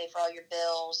house, they pay for all your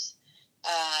bills.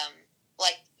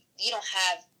 You don't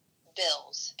have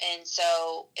bills. And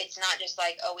so it's not just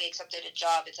like, oh, we accepted a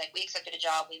job. It's like we accepted a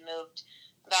job. We moved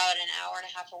about an hour and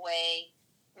a half away,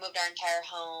 moved our entire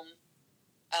home.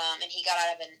 And he got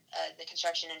out of the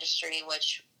construction industry,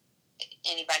 which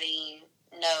anybody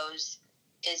knows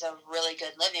is a really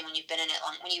good living when you've been in it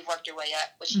long, when you've worked your way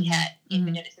up, which he had. He'd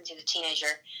been doing it since he was a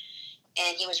teenager.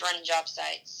 And he was running job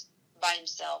sites by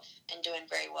himself and doing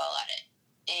very well at it.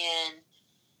 And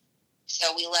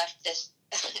so we left this,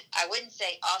 I wouldn't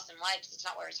say awesome life because it's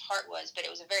not where his heart was, but it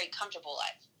was a very comfortable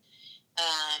life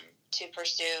to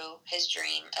pursue his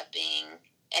dream of being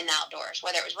in the outdoors,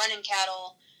 whether it was running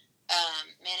cattle,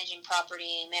 managing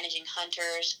property, managing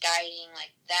hunters, guiding.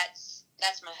 Like that's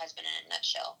my husband in a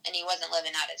nutshell. And he wasn't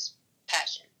living out his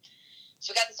passion.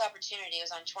 So we got this opportunity. It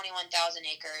was on 21,000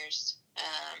 acres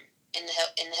in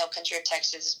the hill country of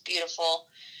Texas. It's beautiful,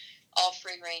 all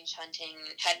free range hunting.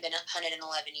 Hadn't been hunted in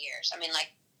 11 years. I mean,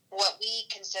 like what we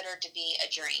considered to be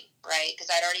a dream, right? Because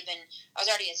I was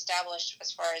already established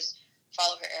as far as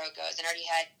Follow Her Arrow goes, and already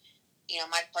had,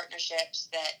 my partnerships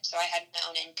so I had my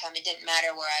own income. It didn't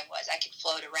matter where I was. I could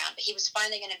float around. But he was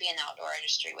finally going to be in the outdoor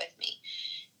industry with me.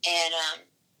 And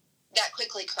that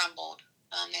quickly crumbled.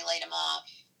 They laid him off.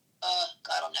 Oh,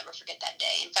 God, I'll never forget that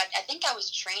day. In fact, I think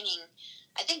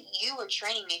you were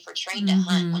training me for Train to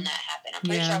Hunt when that happened. I'm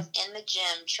pretty sure I was in the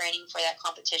gym training for that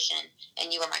competition,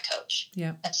 and you were my coach.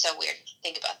 Yeah. That's so weird to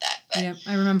think about that. But, yeah,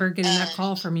 I remember getting that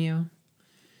call from you.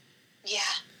 Yeah.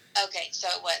 Okay, so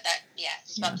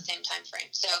it's about the same time frame.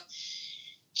 So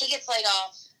he gets laid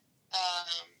off,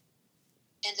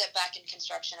 ends up back in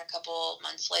construction a couple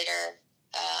months later.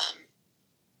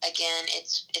 Again,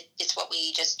 it's what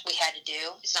we had to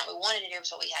do. It's not what we wanted to do,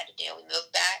 it's what we had to do. We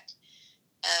moved back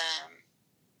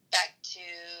to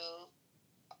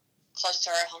close to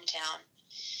our hometown.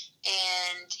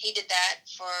 And he did that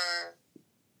for,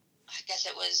 I guess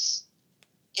it was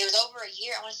over a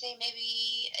year. I want to say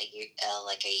maybe a year,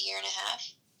 like a year and a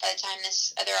half by the time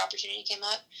this other opportunity came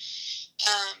up.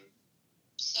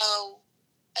 So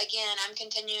again, I'm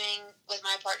continuing with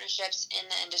my partnerships in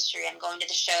the industry. I'm going to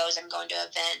the shows, I'm going to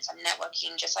events, I'm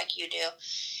networking just like you do.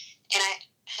 And I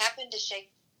happened to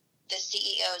shake the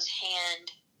CEO's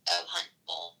hand of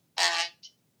Huntful at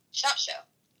SHOT Show.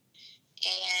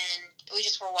 And we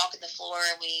just were walking the floor,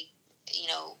 and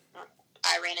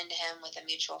I ran into him with a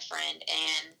mutual friend,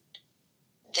 and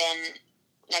then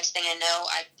next thing I know,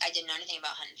 I didn't know anything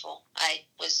about Huntingful. I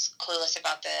was clueless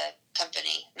about the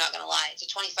company, not going to lie. It's a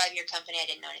 25-year company. I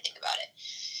didn't know anything about it.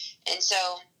 And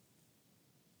so,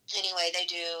 anyway, they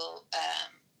do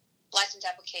license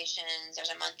applications. There's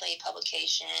a monthly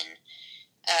publication.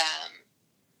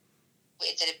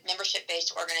 It's a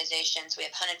membership-based organization, so we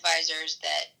have hunt advisors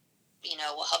that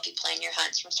will help you plan your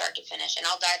hunts from start to finish. And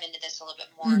I'll dive into this a little bit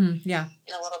more in a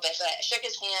little bit. But I shook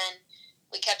his hand.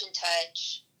 We kept in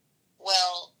touch.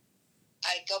 Well,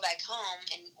 I go back home,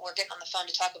 and we're getting on the phone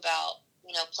to talk about,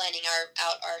 planning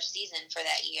out our season for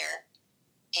that year.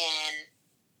 And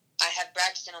I have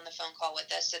Braxton on the phone call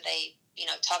with us, so they,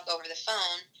 talk over the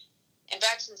phone. And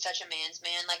Braxton's such a man's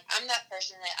man. Like, I'm that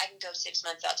person that I can go 6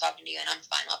 months out talking to you, and I'm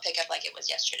fine. I'll pick up like it was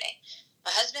yesterday.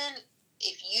 My husband,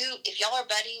 if y'all are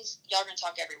buddies, y'all are gonna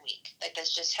talk every week. Like,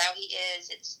 that's just how he is.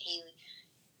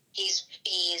 He's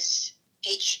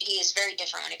very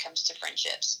different when it comes to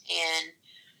friendships. And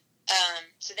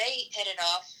so they hit it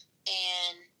off,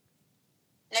 and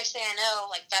next thing I know,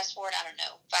 like fast forward, I don't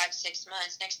know, 5-6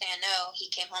 months. Next thing I know, he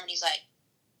came home and he's like,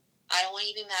 "I don't want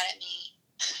you to be mad at me."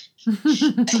 So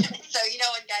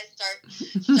when guys start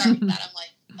with that, I'm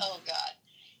like, oh God.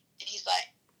 And he's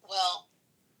like, well,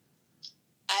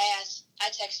 I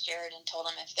texted Jared and told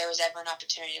him if there was ever an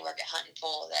opportunity to work at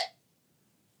Huntingful, that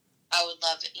I would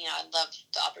love it. I'd love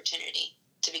the opportunity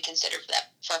to be considered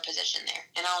for a position there.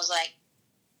 And I was like,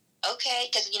 okay,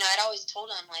 because I'd always told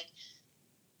him, like,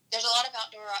 there's a lot of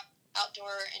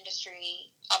outdoor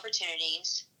industry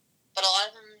opportunities, but a lot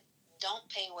of them don't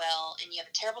pay well, and you have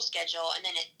a terrible schedule, and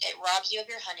then it robs you of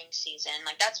your hunting season.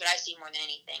 Like, that's what I see more than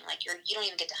anything. Like, you don't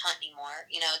even get to hunt anymore.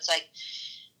 It's like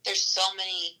there's so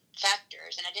many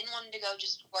factors, and I didn't want him to go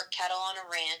just work cattle on a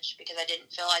ranch because I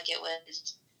didn't feel like it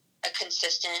was a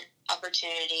consistent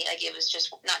opportunity. Like, it was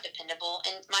just not dependable.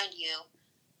 And mind you,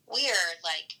 we are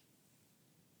like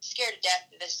scared to death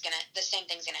that the same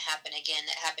thing's gonna happen again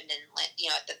that happened in,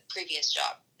 at the previous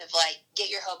job. Of like,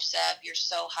 get your hopes up, you're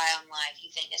so high on life,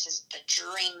 you think this is the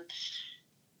dream,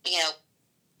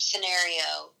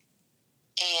 scenario,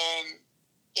 and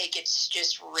it gets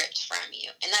just ripped from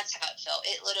you. And that's how it felt.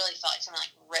 It literally felt like someone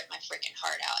like ripped my freaking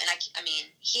heart out. And I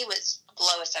mean, he was the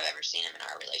lowest I've ever seen him in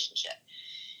our relationship.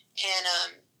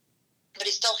 And but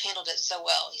he still handled it so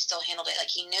well. He still handled it like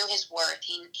he knew his worth.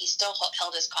 He still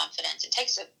held his confidence. It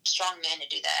takes a strong man to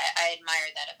do that. I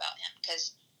admire that about him,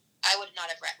 because I would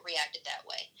not have reacted that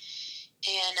way.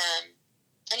 And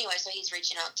anyway, so he's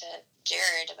reaching out to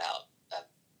Jared about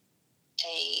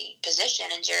a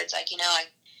position, and Jared's like,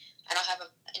 I don't have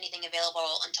anything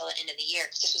available until the end of the year,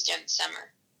 because this was during the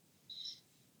summer.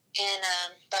 And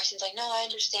Braxton's like, no, I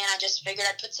understand. I just figured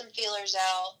I'd put some feelers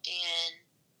out. And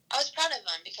I was proud of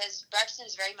him, because Braxton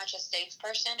is very much a safe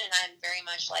person, and I'm very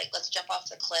much like, let's jump off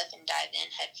the cliff and dive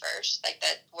in head first. Like,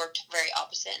 that worked very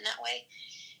opposite in that way.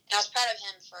 And I was proud of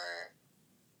him for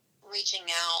reaching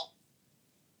out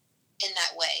in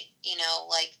that way,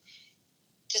 like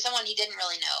to someone he didn't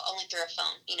really know, only through a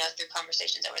phone, through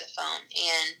conversations over the phone.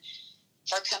 And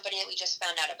for a company that we just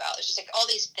found out about, it's just like all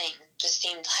these things just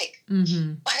seemed like,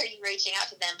 why are you reaching out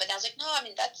to them? But I was like, no, I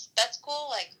mean, that's cool.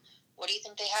 Like, what do you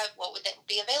think they have? What would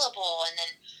be available?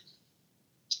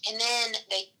 And then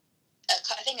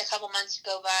I think a couple months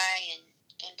go by,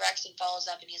 and Braxton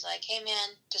follows up, and he's like, hey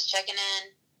man, just checking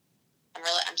in.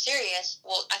 I'm serious.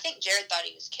 Well, I think Jared thought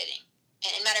he was kidding.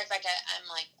 And matter of fact, I'm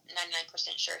like 99%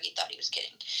 sure he thought he was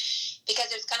kidding,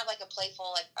 because it's kind of like a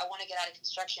playful, like, I want to get out of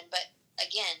construction. But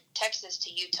again, Texas to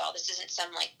Utah, this isn't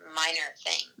some like minor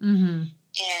thing.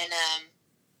 And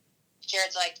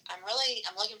Jared's like, I'm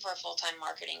looking for a full-time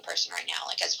marketing person right now.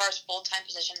 Like, as far as full-time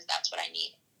positions, that's what I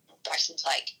need. Braxton's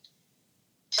like,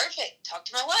 perfect, talk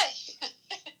to my wife.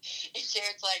 And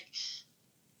Jared's like,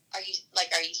 is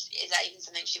that even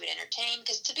something she would entertain?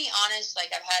 Because to be honest,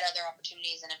 like, I've had other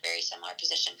opportunities in a very similar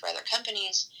position for other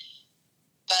companies,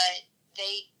 but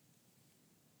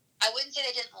I wouldn't say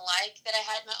they didn't like that I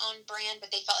had my own brand,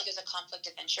 but they felt like it was a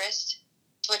conflict of interest,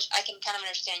 which I can kind of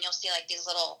understand. You'll see like these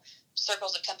little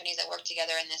circles of companies that work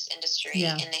together in this industry,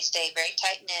 and they stay very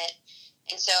tight knit.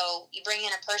 And so you bring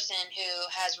in a person who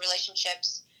has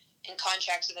relationships and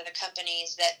contracts with other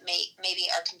companies that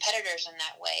maybe are competitors in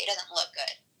that way. It doesn't look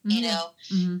good.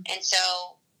 And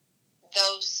so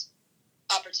those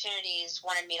opportunities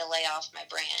wanted me to lay off my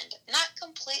brand, not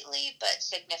completely, but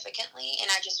significantly. And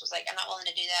I just was like, I'm not willing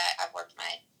to do that. I've worked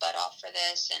my butt off for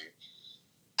this, and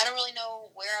I don't really know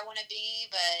where I want to be,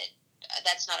 but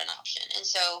that's not an option. And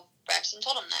so Braxton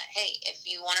told him that, hey, if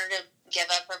you want her to give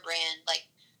up her brand, like,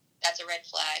 that's a red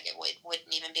flag. It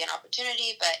wouldn't even be an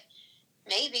opportunity, but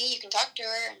maybe you can talk to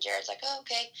her. And Jared's like, oh,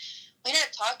 okay. We ended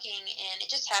up talking, and it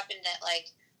just happened that, like,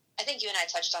 I think you and I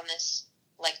touched on this,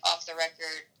 like, off the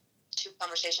record 2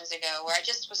 conversations ago, where I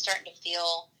just was starting to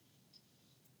feel,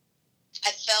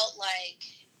 I felt like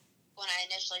when I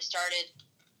initially started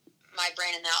my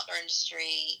brand in the outdoor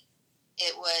industry,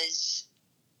 it wasn't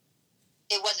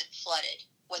flooded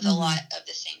with a lot of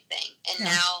the same thing. And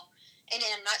now, and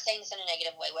I'm not saying this in a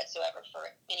negative way whatsoever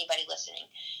for anybody listening,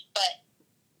 but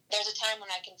there's a time when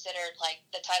I considered, like,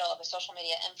 the title of a social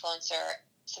media influencer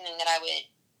something that I would,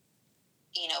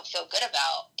 feel good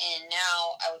about. And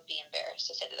now I would be embarrassed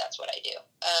to say that that's what I do.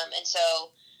 And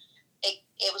so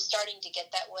it was starting to get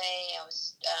that way. I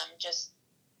was just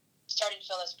starting to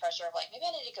feel this pressure of, like, maybe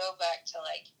I need to go back to,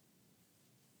 like,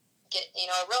 get,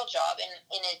 a real job.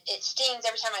 And it stings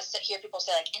every time I hear people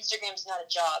say, like, Instagram's not a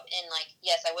job. And, like,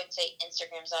 yes, I wouldn't say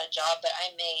Instagram's not a job, but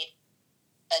I made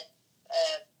a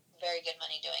very good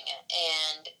money doing it.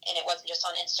 And it wasn't just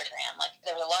on Instagram. Like,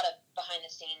 there was a lot of behind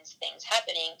the scenes things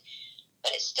happening,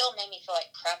 but it still made me feel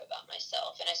like crap about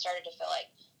myself. And I started to feel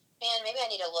like, man, maybe I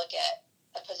need to look at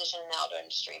a position in the outdoor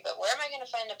industry, but where am I going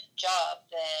to find a job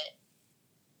that,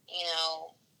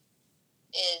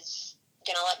 is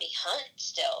going to let me hunt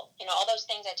still? All those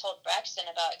things I told Braxton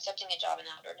about accepting a job in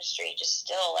the outdoor industry just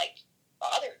still, like,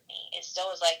 bothered me. It still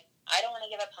was like, I don't want to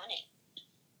give up hunting.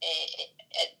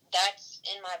 That's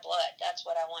in my blood. That's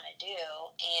what I want to do.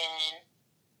 And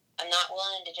I'm not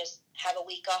willing to just have a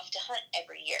week off to hunt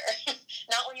every year.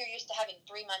 Not when you're used to having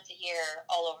 3 months a year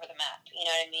all over the map. You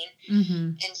know what I mean?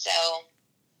 And so,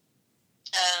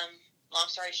 long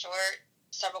story short,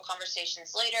 several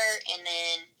conversations later, and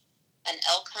then an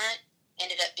elk hunt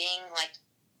ended up being, like,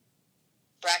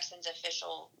 Braxton's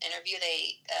official interview.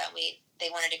 They they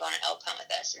wanted to go on an elk hunt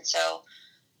with us. And so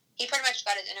he pretty much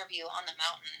got his interview on the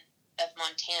mountain of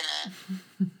Montana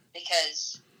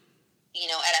because, you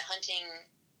know, in a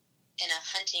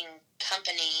hunting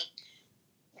company,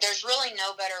 there's really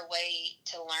no better way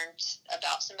to learn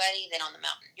about somebody than on the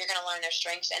mountain. You're going to learn their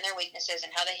strengths and their weaknesses and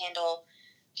how they handle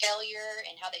failure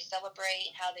and how they celebrate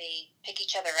and how they pick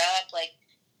each other up. Like,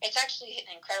 it's actually an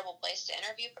incredible place to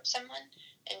interview someone.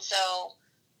 And so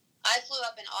I flew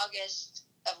up in August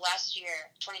of last year,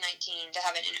 2019, to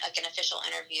have an official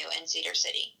interview in Cedar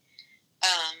City.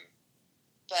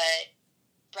 But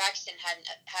Braxton hadn't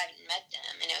met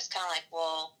them, and it was kind of like,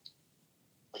 well,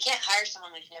 we can't hire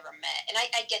someone we've never met. And I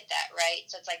get that, right?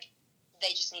 So it's like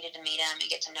they just needed to meet him and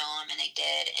get to know him, and they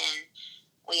did. And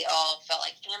we all felt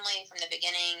like family from the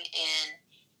beginning, and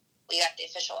we got the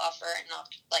official offer in,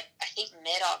 like, I think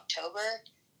mid-October,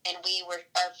 and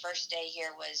our first day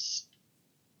here was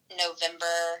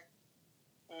November,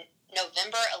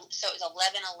 so it was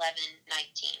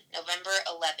 11/11/19. November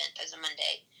 11th is a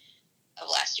Monday of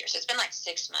last year. So it's been like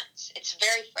 6 months. It's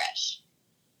very fresh.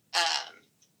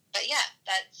 But yeah,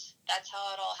 that's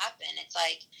how it all happened. It's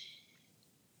like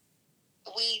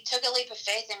we took a leap of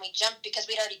faith and we jumped because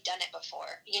we'd already done it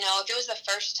before. You know, if it was the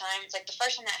first time, it's like the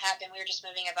first time that happened, we were just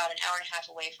moving about an hour and a half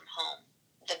away from home.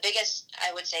 The biggest,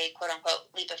 I would say, quote unquote,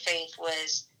 leap of faith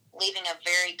was leaving a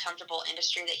very comfortable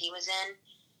industry that he was in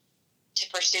to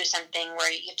pursue something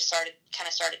where you have to start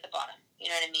at the bottom. You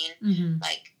know what I mean? Mm-hmm.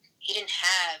 Like,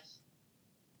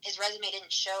 his resume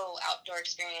didn't show outdoor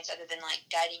experience other than like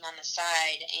guiding on the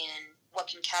side and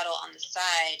working cattle on the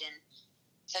side. And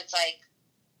so it's like,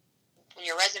 when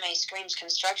your resume screams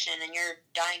construction and you're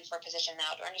dying for a position in the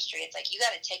outdoor industry, it's like, you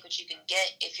got to take what you can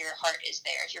get if your heart is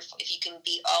there, if you can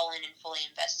be all in and fully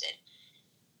invested.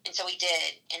 And so we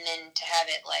did. And then to have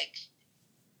it, like,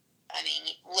 I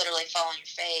mean, literally fall on your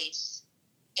face,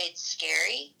 it's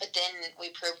scary, but then we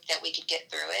proved that we could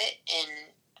get through it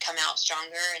and come out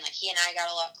stronger. And like, he and I got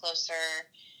a lot closer.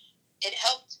 It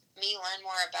helped me learn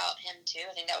more about him too.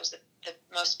 I think that was the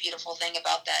most beautiful thing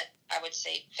about that, I would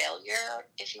say, failure,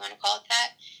 if you want to call it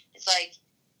that. It's like,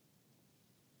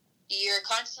 you're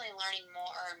constantly learning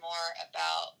more and more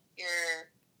about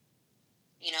your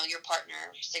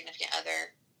partner, your significant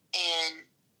other. And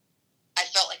I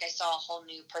felt like I saw a whole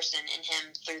new person in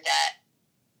him through that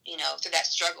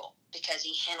struggle, because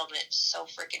he handled it so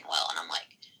freaking well. And I'm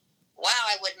like, wow,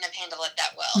 I wouldn't have handled it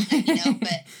that well,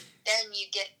 but then you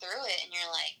get through it and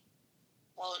you're like,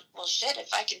 well, shit,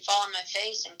 if I can fall on my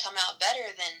face and come out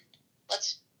better, then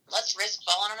let's risk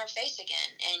falling on our face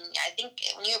again. And I think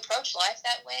when you approach life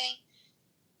that way,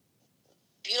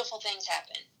 beautiful things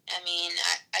happen. I mean,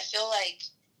 I feel like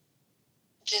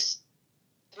just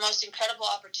the most incredible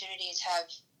opportunities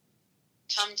have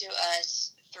come to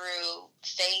us through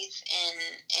faith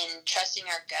and trusting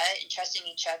our gut and trusting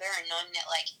each other, and knowing that,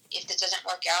 like, if this doesn't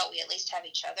work out, we at least have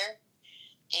each other,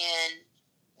 and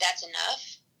that's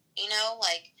enough.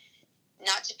 Like,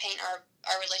 not to paint our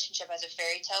relationship as a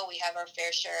fairy tale. We have our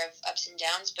fair share of ups and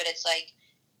downs, but it's like,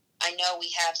 I know we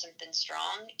have something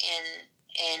strong,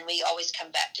 and we always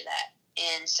come back to that.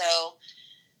 And so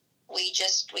we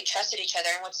trusted each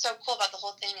other. And what's so cool about the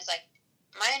whole thing is, like,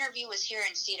 my interview was here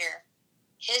in Cedar.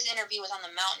 His interview was on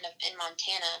the mountain in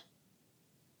Montana.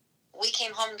 We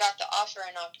came home and got the offer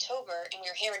in October, and we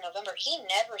were here in November. He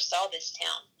never saw this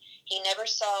town. He never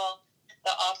saw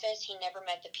the office. He never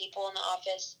met the people in the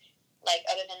office, like,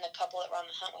 other than the couple that were on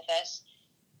the hunt with us.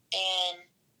 And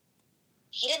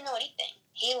he didn't know anything.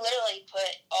 He literally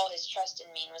put all his trust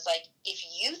in me and was like, if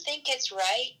you think it's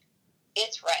right,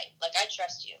 it's right. Like, I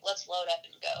trust you. Let's load up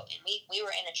and go. And we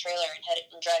were in a trailer and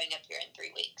driving up here in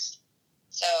 3 weeks.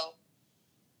 So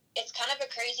it's kind of a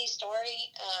crazy story.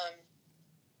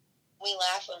 We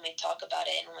laugh when we talk about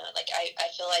it, and I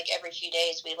feel like every few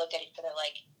days we look at each other,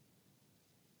 like,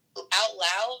 out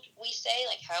loud we say,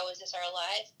 like, how is this our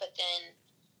life? But then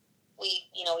we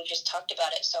just talked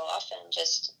about it so often,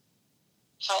 just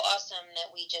how awesome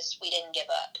that we didn't give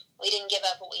up. We didn't give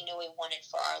up what we knew we wanted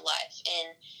for our life.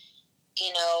 And,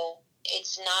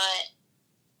 it's not,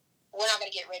 we're not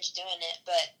going to get rich doing it,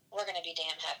 but we're going to be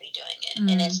damn happy doing it. Mm-hmm.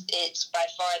 And it's by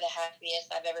far the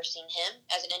happiest I've ever seen him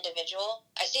as an individual.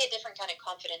 I see a different kind of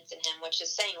confidence in him, which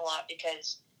is saying a lot,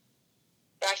 because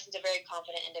Braxton's a very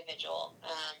confident individual.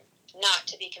 Not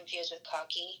to be confused with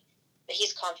cocky, but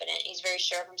he's confident. He's very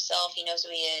sure of himself. He knows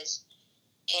who he is.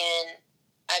 And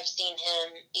I've seen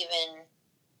him even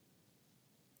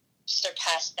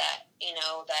surpass that,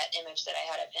 that image that I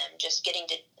had of him, just getting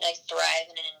to, like, thrive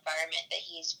in an environment that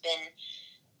he's been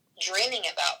dreaming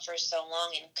about for so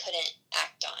long and couldn't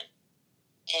act on.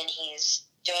 And he's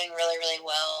doing really, really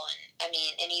well. And I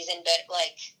mean, and he's in bed,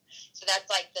 like, so that's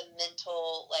like the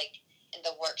mental, like, and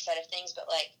the work side of things, but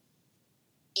like,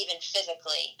 even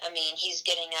physically, I mean, he's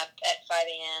getting up at 5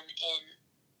 a.m. and,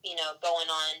 you know,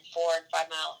 going on 4 and 5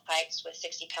 mile hikes with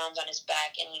 60 pounds on his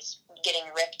back, and he's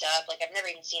getting ripped up. Like, I've never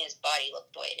even seen his body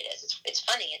look the way it is. It's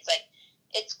funny. It's like,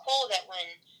 it's cool that when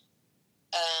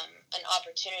an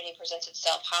opportunity presents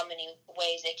itself, how many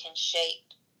ways it can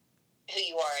shape who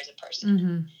you are as a person.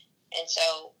 Mm-hmm. And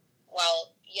so,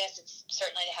 while, yes, it's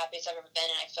certainly the happiest I've ever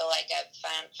been, and I feel like I've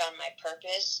found my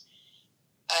purpose,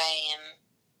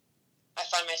 I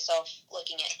find myself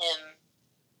looking at him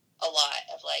a lot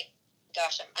of like,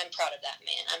 gosh, I'm proud of that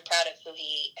man. I'm proud of who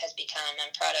he has become.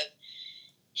 I'm proud of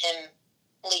him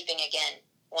leaping again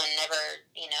whenever,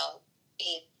 you know,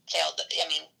 he failed. I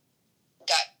mean,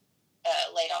 got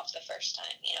laid off the first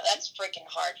time. You know, that's freaking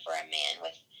hard for a man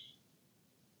with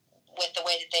the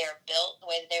way that they are built, the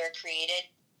way that they were created.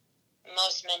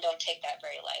 Most men don't take that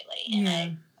very lightly.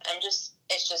 And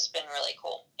it's just been really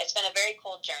cool. It's been a very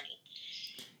cool journey.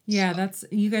 Yeah,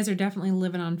 you guys are definitely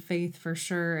living on faith for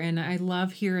sure. And I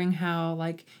love hearing how,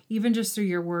 like, even just through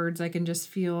your words, I can just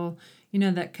feel, you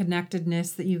know, that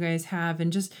connectedness that you guys have,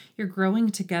 and just you're growing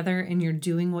together and you're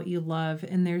doing what you love.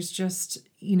 And there's just,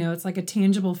 you know, it's like a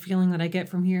tangible feeling that I get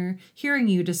from hearing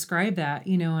you describe that,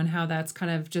 you know, and how that's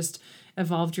kind of just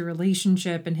evolved your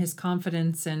relationship and his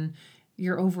confidence and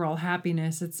your overall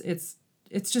happiness.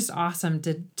 It's just awesome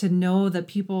to know that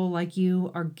people like you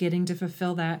are getting to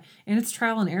fulfill that. And it's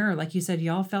trial and error. Like you said,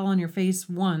 y'all fell on your face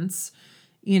once,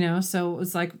 you know, so it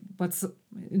was like,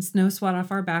 it's no sweat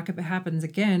off our back. If it happens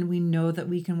again, we know that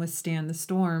we can withstand the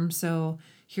storm. So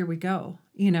here we go,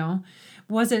 you know.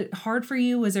 Was it hard for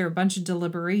you? Was there a bunch of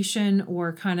deliberation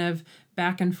or kind of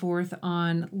back and forth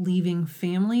on leaving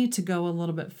family to go a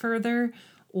little bit further?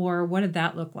 Or what did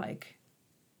that look like?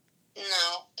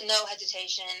 No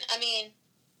hesitation. I mean,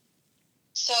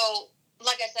 so,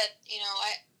 like I said, you know,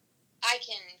 I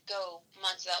can go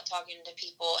months without talking to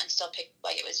people and still pick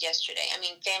like it was yesterday. I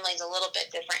mean, family's a little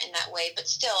bit different in that way, but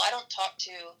still, I don't talk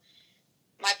to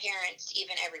my parents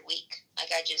even every week. Like,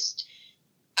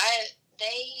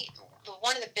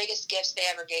 one of the biggest gifts they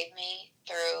ever gave me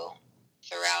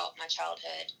throughout my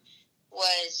childhood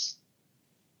was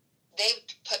they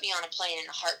put me on a plane in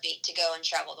a heartbeat to go and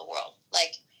travel the world.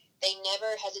 Like, they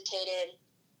never hesitated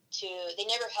they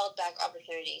never held back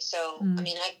opportunity. So, I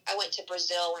mean, I went to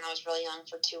Brazil when I was really young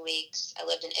for 2 weeks. I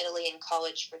lived in Italy in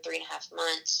college for 3.5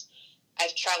 months.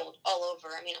 I've traveled all over.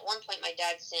 I mean, at one point, my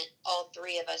dad sent all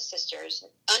 3 of us sisters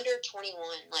under 21.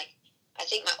 Like, I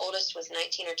think my oldest was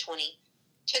 19 or 20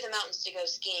 to the mountains to go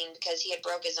skiing because he had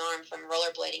broke his arm from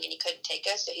rollerblading and he couldn't take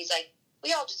us. So he's like,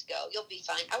 we all just go. You'll be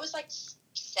fine. I was like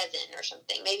 7 or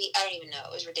something. Maybe, I don't even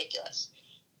know. It was ridiculous.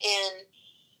 And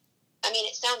I mean,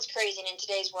 it sounds crazy, and in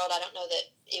today's world, I don't know that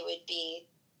it would be,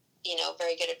 you know,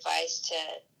 very good advice to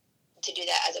do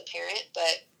that as a parent,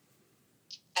 but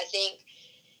I think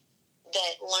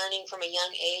that learning from a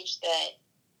young age that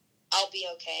I'll be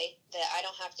okay, that I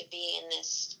don't have to be in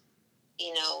this,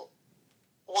 you know,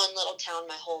 one little town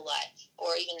my whole life,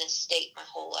 or even this state my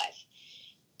whole life.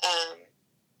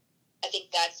 I think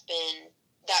that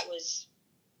was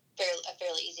a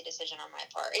fairly easy decision on my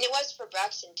part. And it was for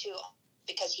Braxton, too,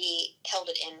 because he held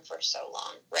it in for so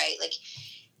long, right? Like,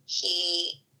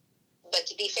 but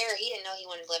to be fair, he didn't know he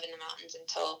wanted to live in the mountains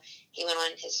until he went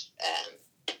on his,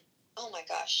 oh my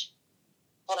gosh.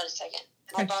 Hold on a second.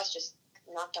 My boss just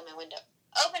knocked on my window.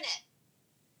 Open it!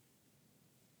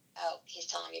 Oh, he's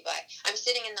telling me bye. I'm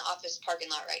sitting in the office parking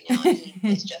lot right now, and he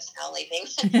is just now leaving.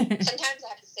 Sometimes I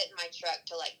have to sit in my truck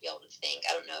to, like, be able to think.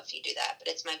 I don't know if you do that, but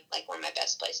it's one of my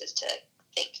best places to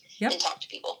think and talk to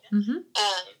people. Mm-hmm.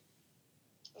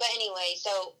 But anyway,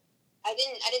 so I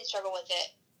didn't struggle with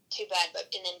it too bad.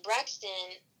 And then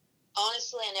Braxton,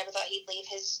 honestly, I never thought he'd leave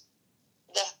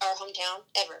our hometown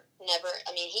ever. Never.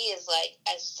 I mean, he is like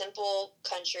as simple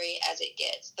country as it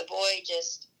gets. The boy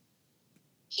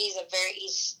he's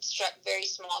very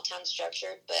small town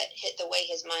structured, but the way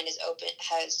his mind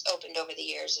has opened over the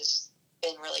years has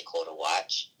been really cool to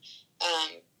watch.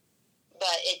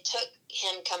 But it took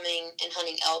him coming and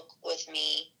hunting elk with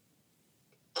me.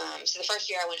 So the first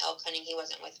year I went elk hunting, he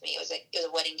wasn't with me. It was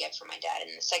a wedding gift for my dad.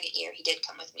 And the second year he did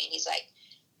come with me, and he's like,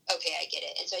 okay, I get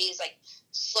it. And so he's like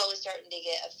slowly starting to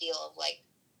get a feel of like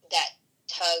that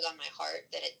tug on my heart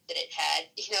that it had,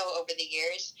 you know, over the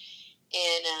years.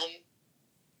 And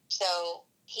so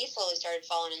he slowly started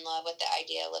falling in love with the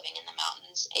idea of living in the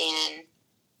mountains.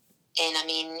 And I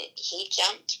mean, he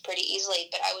jumped pretty easily.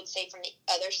 But I would say from the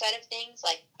other side of things,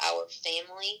 like our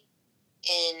family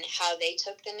and how they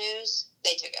took the news,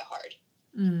 they took it hard.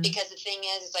 Because the thing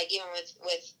is, it's like even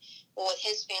with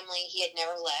his family, he had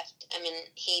never left. I mean,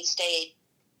 he stayed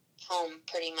home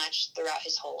pretty much throughout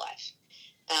his whole life.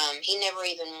 He never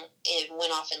even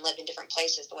went off and lived in different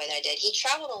places the way that I did. He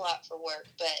traveled a lot for work,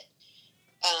 but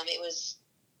it was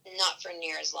not for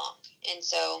near as long. And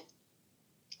so,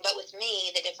 but with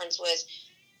me, the difference was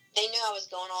they knew I was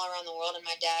going all around the world, and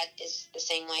my dad is the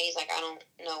same way. He's like, I don't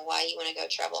know why you want to go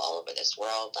travel all over this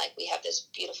world. Like, we have this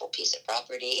beautiful piece of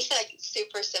property. Like, it's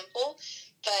super simple.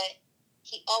 But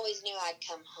he always knew I'd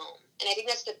come home. And I think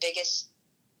that's the biggest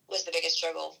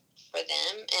struggle for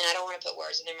them. And I don't want to put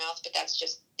words in their mouth, but that's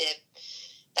just it.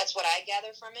 That's what I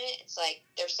gather from it. It's like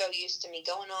they're so used to me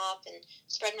going off and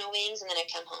spreading my wings, and then I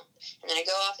come home. And then I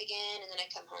go off again, and then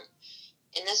I come home.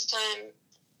 And this time,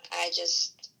 I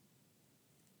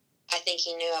think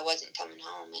he knew I wasn't coming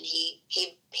home, and he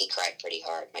cried pretty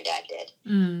hard. My dad did,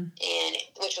 and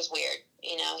which was weird.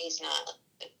 You know, he's not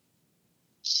a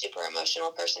super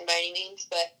emotional person by any means,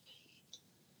 but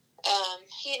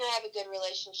he and I have a good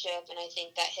relationship, and I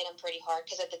think that hit him pretty hard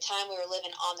because at the time we were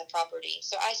living on the property,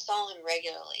 so I saw him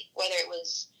regularly. Whether it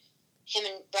was him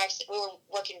and Braxton, we were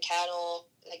working cattle.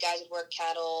 The guys would work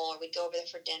cattle, or we'd go over there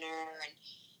for dinner and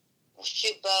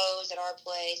shoot bows at our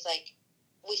place. Like,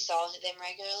 we saw them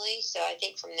regularly, so I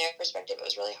think from their perspective it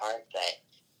was really hard. But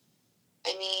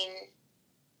I mean,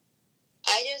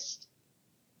 I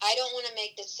don't want to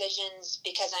make decisions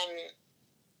because I'm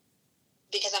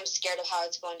scared of how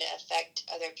it's going to affect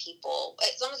other people,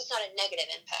 as long as it's not a negative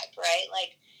impact, right?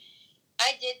 Like,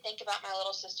 I did think about my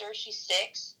little sister. She's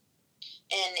 6,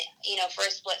 and you know, for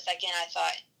a split second I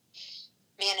thought,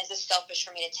 man, is this selfish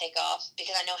for me to take off?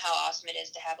 Because I know how awesome it is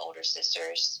to have older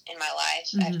sisters in my life.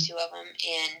 I have 2 of them,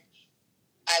 and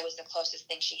I was the closest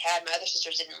thing she had. My other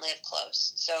sisters didn't live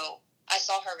close, so I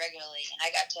saw her regularly, and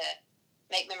I got to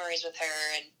make memories with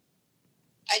her, and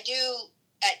I do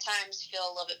at times feel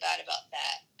a little bit bad about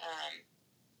that.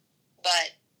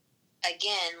 But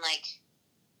again, like,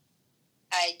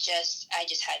 I just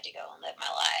had to go and live my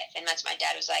life, and that's my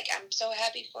dad was like, I'm so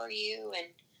happy for you,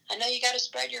 and I know you got to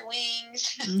spread your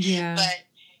wings. Yeah. But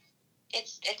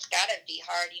it's got to be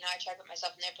hard. You know, I try to put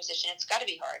myself in their position. It's got to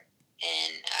be hard.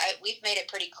 And we've made it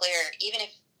pretty clear, even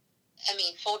if, I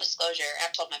mean, full disclosure,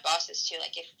 I've told my bosses too,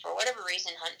 like, if for whatever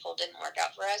reason Huntful didn't work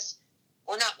out for us,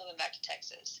 we're not moving back to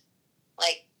Texas.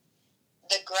 Like,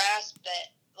 the grasp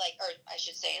that, like, or I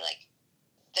should say, like,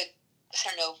 the, I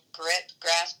don't know,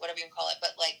 grasp, whatever you call it,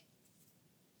 but, like,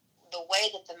 the way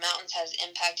that the mountains has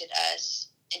impacted us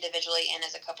individually and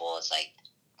as a couple, is like,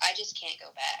 I just can't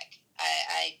go back.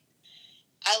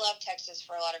 I love Texas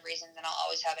for a lot of reasons, and I'll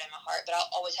always have it in my heart, but I'll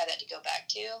always have that to go back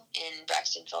to, and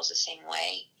Braxton feels the same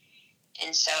way.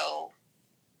 And so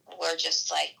we're just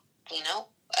like, you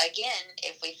know, again,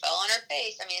 if we fell on our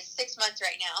face, I mean, it's 6 months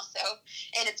right now, so,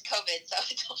 and it's COVID, so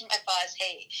I told my boss,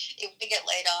 hey, if we get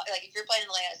laid off, like, if you're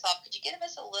planning to lay us off, could you give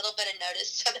us a little bit of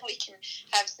notice so that we can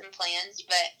have some plans?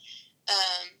 But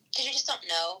because you just don't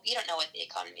know. You don't know what the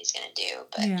economy is going to do.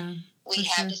 But Yeah, we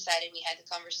have decided, we had the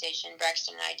conversation,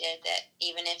 Braxton and I did, that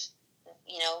even if,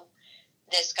 you know,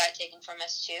 this got taken from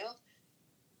us too,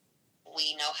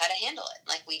 we know how to handle it.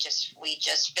 Like, we just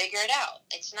figure it out.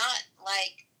 It's not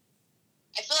like,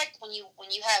 I feel like when you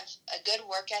have a good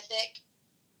work ethic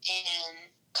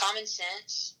and common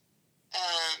sense,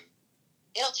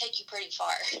 it'll take you pretty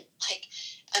far. Like,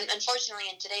 unfortunately,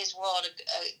 in today's world,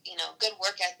 you know, good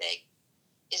work ethic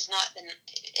is not the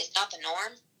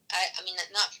norm. I mean,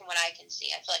 not from what I can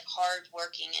see. I feel like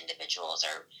hard-working individuals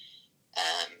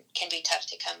can be tough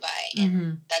to come by,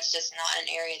 and that's just not an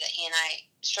area that he and I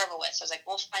struggle with. So I was like,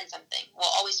 we'll find something.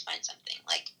 We'll always find something.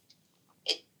 Like,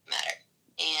 it matter,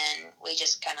 and we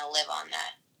just kind of live on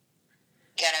that.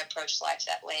 Got to approach life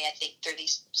that way, I think, through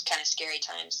these kind of scary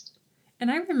times.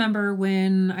 And I remember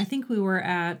when I think we were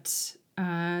at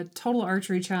Total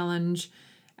Archery Challenge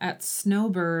at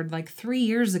Snowbird like 3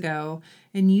 years ago,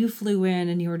 and you flew in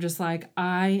and you were just like,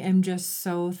 I am just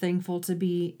so thankful to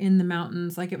be in the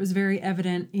mountains. Like, it was very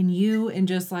evident in you, and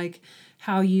just like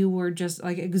how you were just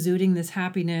like exuding this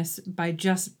happiness by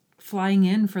just flying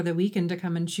in for the weekend to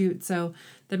come and shoot. So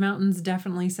the mountains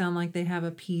definitely sound like they have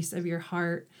a piece of your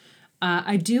heart.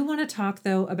 I do want to talk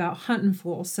though about Huntin'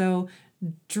 Fool. So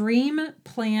Dream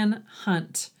Plan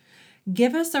Hunt.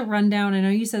 Give us a rundown. I know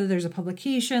you said that there's a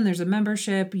publication, there's a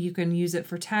membership, you can use it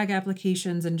for tag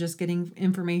applications and just getting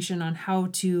information on how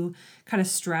to kind of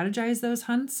strategize those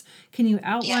hunts. Can you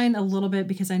outline a little bit?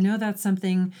 Because I know that's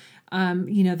something,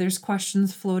 you know, there's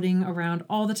questions floating around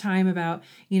all the time about,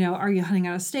 you know, are you hunting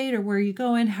out of state, or where are you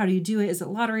going? How do you do it? Is it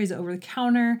lottery? Is it over the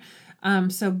counter?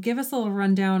 So give us a little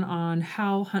rundown on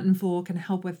how Huntin' Fool can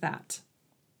help with that.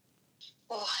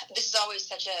 Well, this is always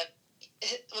such a,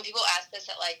 when people ask this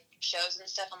at like shows and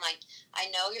stuff, I'm like, I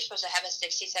know you're supposed to have a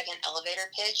 60-second elevator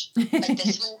pitch, but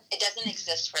this one, it doesn't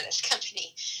exist for this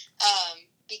company.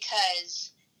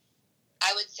 Because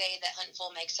I would say that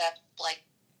Huntful makes up like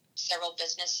several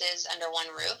businesses under one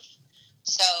roof.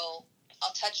 So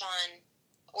I'll touch on,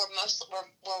 we're most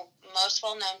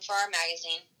well known for our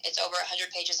magazine. It's over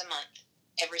 100 pages a month,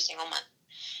 every single month.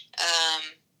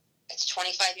 It's a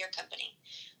 25-year company.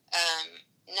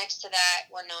 Next to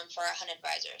that, we're known for our hunt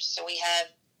advisors. So we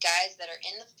have guys that are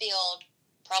in the field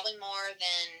probably more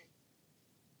than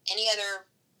any other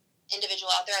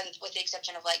individual out there, with the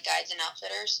exception of like guides and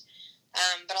outfitters.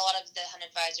 But a lot of the hunt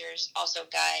advisors also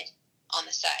guide on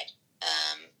the side.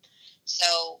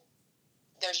 So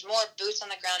there's more boots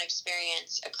on the ground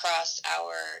experience across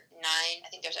our 9, I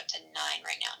think there's up to 9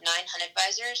 right now, 9 hunt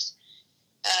advisors.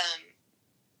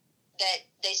 That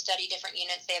they study different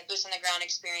units. They have boots on the ground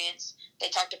experience. They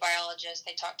talk to biologists.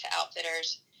 They talk to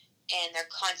outfitters, and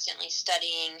they're constantly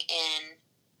studying and,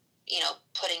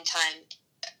 putting time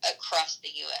across the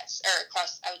U.S. or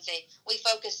across. I would say we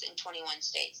focus in 21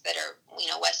 states that are,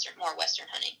 more Western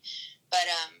hunting. But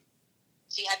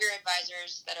so you have your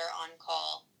advisors that are on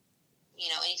call.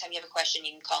 Anytime you have a question,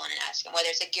 you can call in and ask them, whether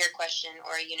it's a gear question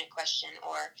or a unit question,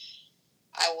 or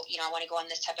I want to go on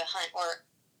this type of hunt, or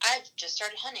I've just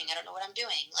started hunting. I don't know what I'm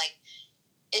doing. Like,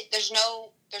 there's no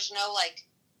like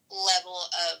level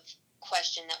of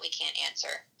question that we can't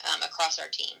answer across our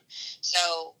team.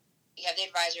 So you have the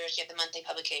advisors, you have the monthly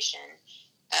publication.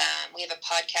 We have a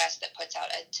podcast that puts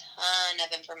out a ton of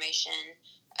information,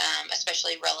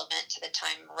 especially relevant to the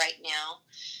time right now.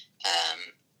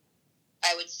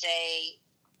 I would say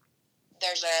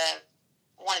there's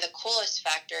one of the coolest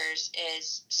factors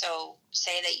is, so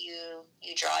say that you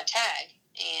draw a tag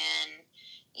and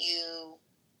you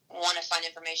want to find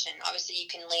information. Obviously,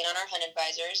 you can lean on our hunt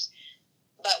advisors,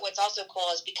 but what's also cool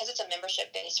is because it's a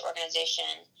membership-based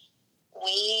organization,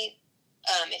 we,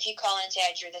 if you call in and say,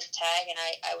 I drew this tag and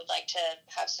I would like to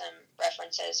have some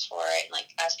references for it and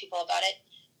like ask people about it,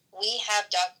 we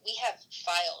have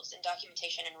files and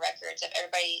documentation and records of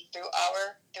everybody through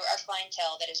our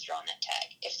clientele that has drawn that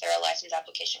tag, if they're a licensed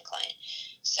application client.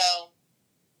 So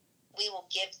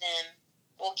we'll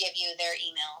give you their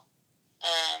email,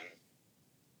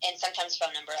 and sometimes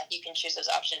phone number. You can choose those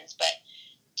options, but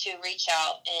to reach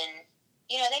out and,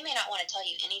 they may not want to tell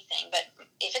you anything, but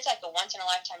if it's like a once in a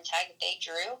lifetime tag that they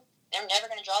drew, they're never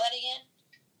going to draw that again.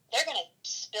 They're going to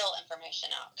spill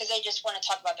information out because they just want to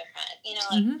talk about their hunt.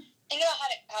 Think about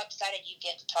how excited you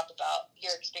get to talk about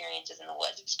your experiences in the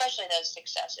woods, especially those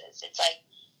successes. It's like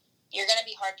you're going to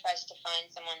be hard-pressed to find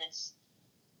someone that's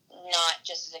not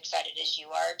just as excited as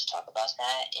you are to talk about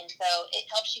that. And so it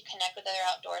helps you connect with other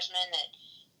outdoorsmen that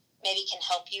maybe can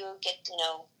help you get,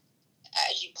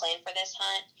 as you plan for this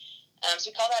hunt. So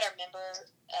we call that our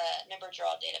member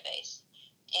draw database.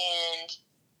 And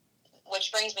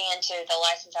which brings me into the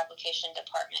license application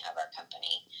department of our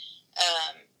company.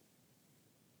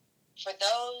 For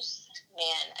those,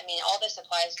 all this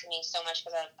applies to me so much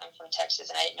because I'm from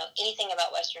Texas and I didn't know anything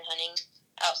about Western hunting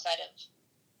outside of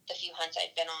the few hunts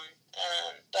I'd been on.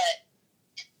 But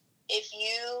if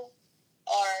you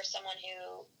are someone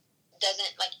who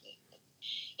doesn't like,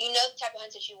 the type of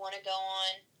hunts that you want to go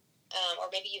on, or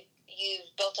maybe you've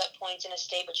built up points in a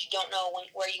state, but you don't know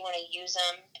where you want to use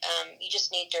them. You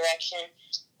just need direction.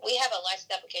 We have a license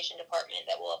application department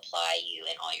that will apply you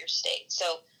in all your states.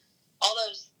 So all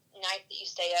those nights that you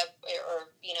stay up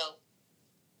or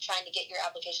trying to get your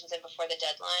applications in before the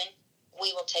deadline,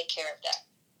 we will take care of that.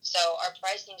 So our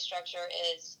pricing structure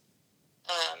is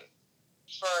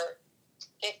for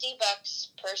 $50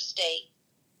 per state,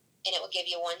 and it will give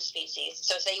you one species.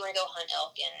 So say you want to go hunt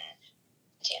elk in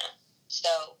Montana.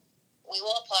 So we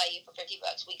will apply you for $50.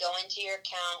 We go into your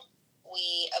account.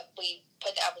 We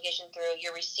put the application through.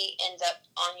 Your receipt ends up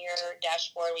on your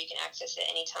dashboard where you can access it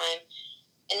anytime.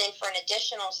 And then for any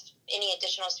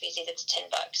additional species, it's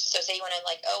 $10. So say you want to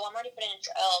I'm already putting in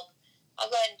for elk. I'll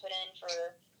go ahead and put in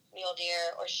for mule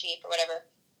deer or sheep or whatever.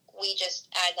 We just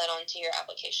add that onto your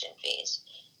application fees.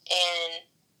 And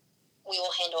we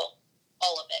will handle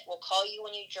all of it. We'll call you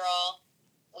when you draw.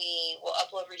 We will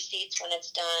upload receipts when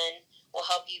it's done. We'll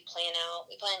help you plan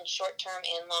out. We plan short-term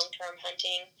and long-term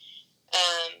hunting.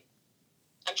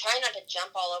 I'm trying not to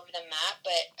jump all over the map,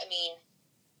 but,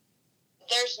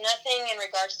 there's nothing in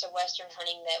regards to Western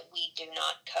hunting that we do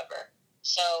not cover.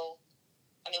 So,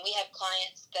 we have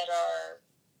clients that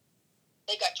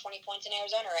they've got 20 points in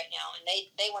Arizona right now, and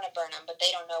they want to burn them, but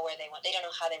they don't know they don't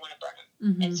know how they want to burn them.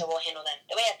 Mm-hmm. And so we'll handle them.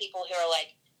 Then we have people who are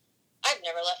like, I've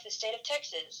never left the state of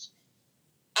Texas.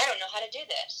 I don't know how to do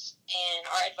this. And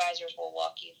our advisors will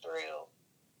walk you through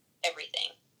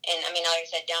everything. And I mean, like I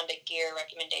said, down to gear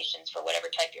recommendations for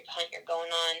whatever type of hunt you're going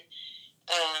on.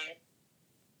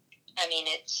 I mean,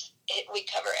 we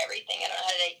cover everything.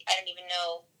 I don't even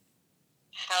know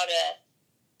how to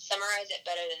summarize it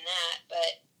better than that,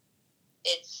 but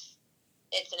it's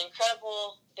an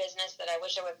incredible business that I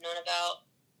wish I would have known about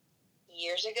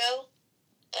years ago.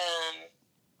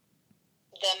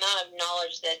 The amount of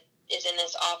knowledge that is in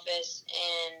this office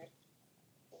and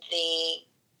the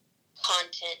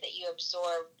content that you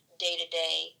absorb day to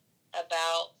day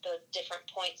about the different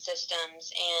point systems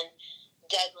and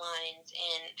deadlines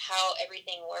and how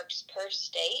everything works per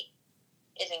state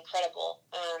is incredible.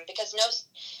 Because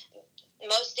most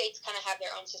states kind of have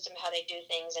their own system of how they do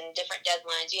things and different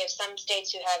deadlines. You have some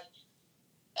states who have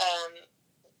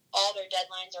all their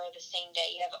deadlines are the same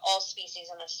day. You have all species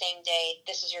on the same day.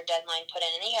 This is your deadline put in.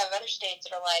 And then you have other states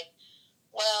that are like,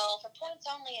 well, for points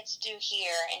only, it's due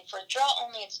here, and for draw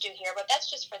only, it's due here, but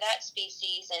that's just for that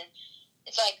species. And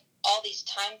it's like all these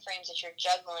time frames that you're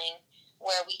juggling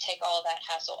where we take all that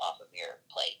hassle off of your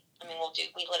plate. I mean,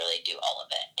 we literally do all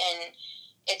of it. And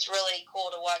it's really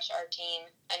cool to watch our team.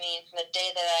 I mean, from the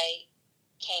day that I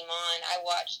came on, I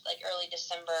watched like early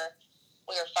December,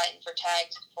 we were fighting for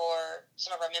tags for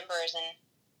some of our members, and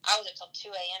I was up till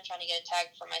 2 a.m. trying to get a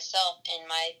tag for myself, and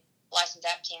my licensed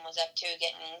app team was up too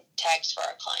getting tags for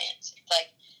our clients. It's like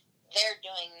they're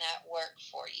doing that work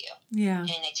for you. Yeah.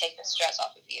 And they take the stress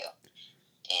off of you.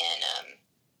 And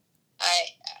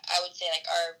I would say like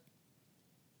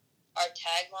our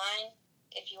tagline,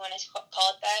 if you want to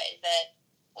call it that, is that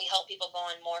we help people go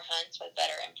on more hunts with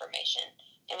better information.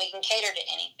 And we can cater to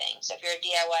anything. So if you're a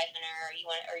DIY hunter or you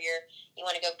want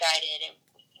to go guided, and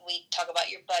we talk about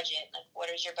your budget, like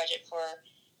what is your budget for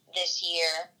this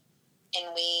year?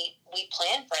 And we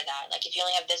plan for that. Like if you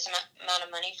only have this amount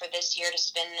of money for this year to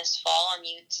spend this fall, and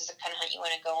this is the kind of hunt you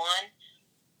want to go on,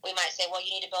 we might say, well,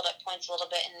 you need to build up points a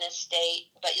little bit in this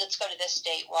state, but let's go to this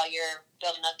state while you're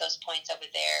building up those points over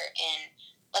there, and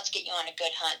let's get you on a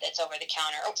good hunt that's over the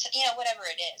counter, or whatever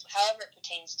it is, however it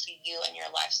pertains to you and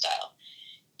your lifestyle.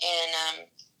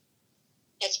 And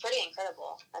it's pretty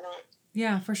incredible.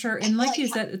 Yeah, for sure. And like you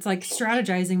said, it's like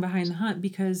strategizing behind the hunt,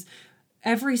 because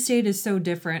every state is so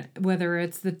different, whether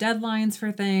it's the deadlines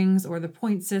for things or the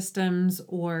point systems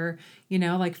or,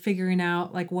 like figuring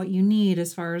out like what you need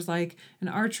as far as like an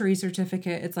archery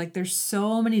certificate. It's like there's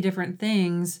so many different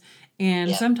things.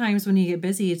 And sometimes when you get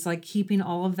busy, it's like keeping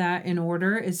all of that in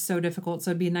order is so difficult.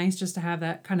 So it'd be nice just to have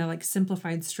that kind of like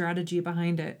simplified strategy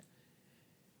behind it.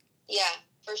 Yeah,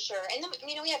 for sure. And then,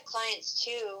 we have clients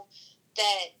too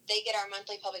that they get our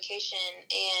monthly publication,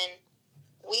 and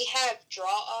we have draw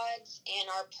odds and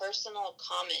our personal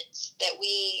comments that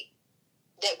we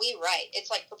write. It's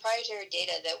like proprietary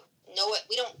data that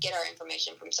we don't get our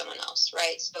information from someone else,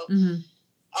 right? So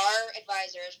our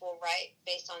advisors will write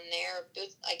based on their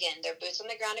boots on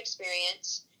the ground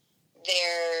experience,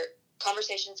 their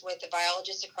conversations with the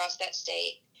biologists across that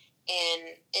state,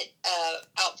 and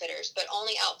outfitters, but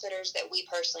only outfitters that we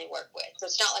personally work with. So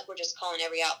it's not like we're just calling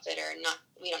every outfitter and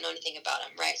we don't know anything about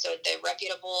them, right? So they're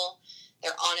reputable,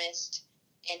 they're honest,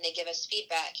 and they give us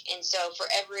feedback. And so for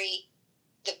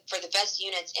the best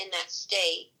units in that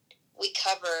state, we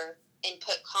cover and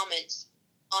put comments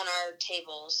on our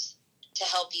tables to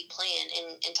help you plan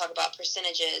and talk about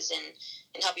percentages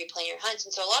and help you plan your hunts.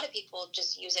 And so a lot of people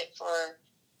just use it for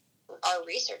our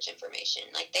research information.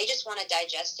 Like they just want to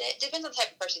digest it. It depends on the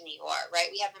type of person you are,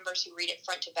 right? We have members who read it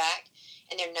front to back,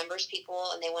 and they're numbers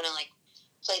people, and they want to like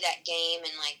play that game,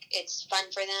 and like it's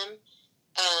fun for them.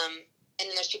 And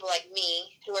then there's people like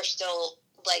me who are still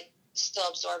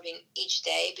absorbing each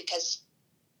day because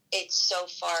it's so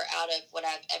far out of what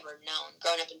I've ever known.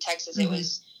 Growing up in Texas, it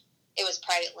was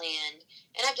private land,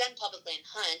 and I've done public land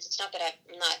hunts. It's not that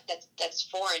that's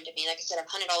foreign to me. Like I said, I've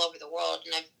hunted all over the world,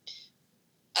 and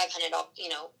I've hunted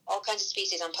all kinds of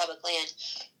species on public land,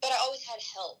 but I always had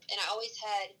help, and I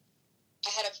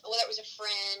had whether it was a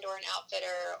friend or an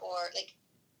outfitter or like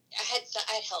I had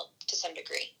help to some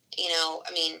degree.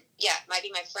 It might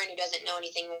be my friend who doesn't know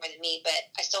anything more than me,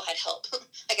 but I still had help.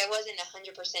 Like I wasn't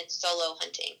 100% solo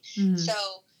hunting. Mm-hmm. So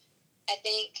I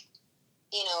think,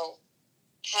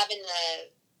 having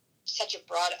such a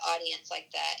broad audience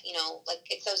like that, like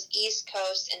it's those East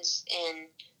Coast and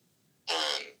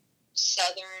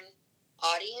Southern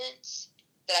audience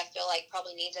that I feel like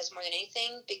probably needs us more than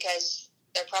anything, because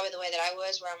they're probably the way that I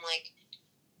was, where I'm like,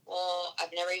 well,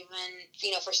 I've never even,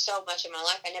 for so much of my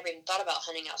life, I never even thought about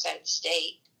hunting outside of the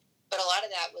state. But a lot of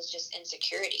that was just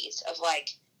insecurities of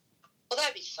like, well,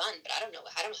 that'd be fun, but I don't know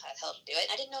how the hell to do it.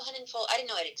 And I didn't know Huntingful. I didn't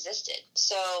know it existed.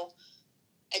 So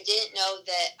I didn't know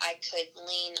that I could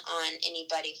lean on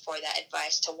anybody for that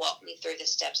advice to walk me through the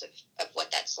steps of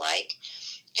what that's like.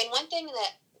 And one thing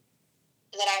that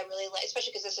I really like,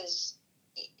 especially because this is,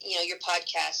 your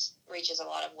podcast reaches a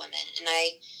lot of women, and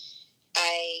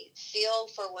I feel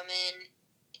for women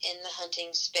in the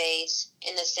hunting space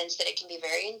in the sense that it can be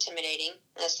very intimidating.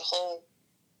 That's the whole,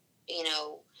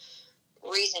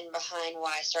 reason behind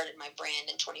why I started my brand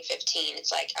in 2015.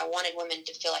 It's like I wanted women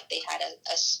to feel like they had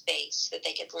a space that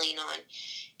they could lean on.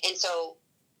 And so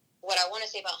what I want to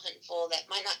say about Huntingful that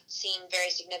might not seem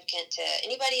very significant to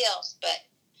anybody else, but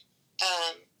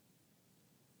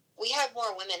we have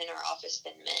more women in our office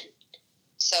than men.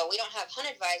 So we don't have hunt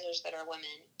advisors that are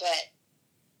women, but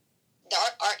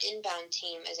our inbound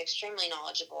team is extremely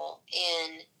knowledgeable,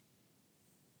 and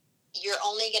you're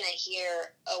only going to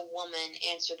hear a woman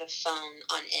answer the phone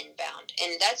on inbound.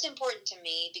 And that's important to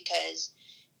me because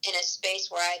in a space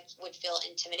where I would feel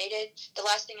intimidated, the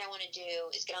last thing I want to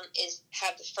do is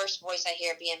have the first voice I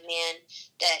hear be a man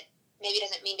that maybe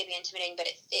doesn't mean to be intimidating, but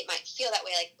it might feel that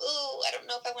way, like, ooh, I don't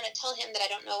know if I want to tell him that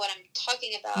I don't know what I'm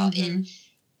talking about. Mm-hmm. And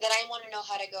that I want to know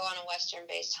how to go on a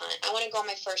Western-based hunt. I want to go on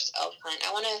my first elk hunt.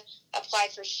 I want to apply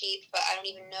for sheep, but I don't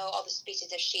even know all the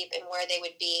species of sheep and where they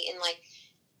would be. And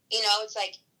it's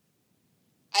like,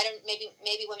 I don't,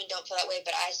 maybe women don't feel that way,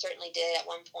 but I certainly did at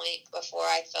one point before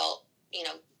I felt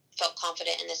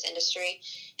confident in this industry.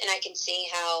 And I can see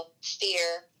how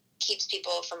fear keeps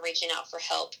people from reaching out for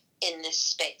help in this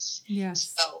space.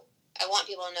 Yes. So I want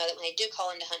people to know that when they do call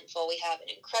into Huntingful, we have an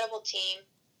incredible team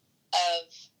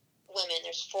of women.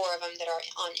 There's 4 of them that are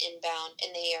on inbound,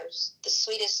 and they are the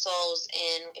sweetest souls.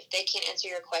 And if they can't answer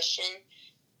your question,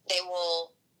 they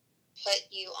will put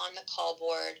you on the call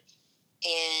board,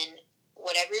 and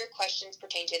whatever your questions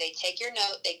pertain to, they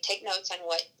take notes on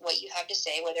what you have to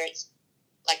say, whether it's,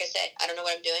 like I said, I don't know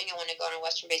what I'm doing, I want to go on a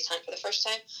Western-based hunt for the first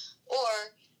time,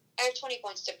 or I have 20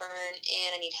 points to burn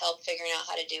and I need help figuring out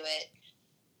how to do it.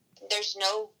 There's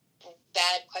no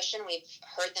bad question. We've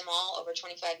heard them all over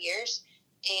 25 years,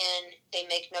 and they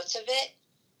make notes of it,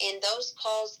 and those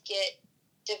calls get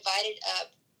divided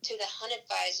up to the hunt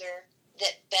advisor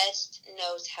that best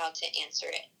knows how to answer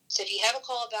it. So if you have a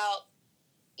call about,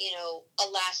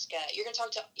 Alaska, you're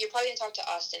probably going to talk to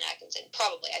Austin Atkinson.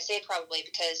 Probably. I say probably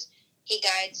because he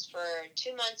guides for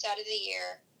 2 months out of the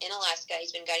year in Alaska.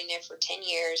 He's been guiding there for 10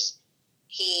 years.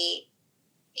 He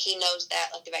knows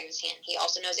that like the back of his hand. He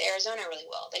also knows Arizona really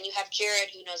well. Then you have Jared,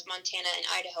 who knows Montana and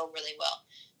Idaho really well.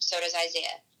 So does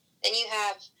Isaiah. Then you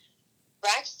have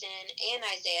Braxton and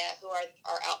Isaiah, who are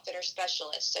our outfitter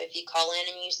specialists. So if you call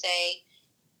in and you say,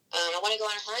 I want to go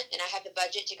on a hunt, and I have the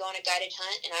budget to go on a guided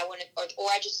hunt, and I want to,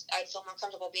 or I feel more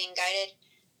comfortable being guided,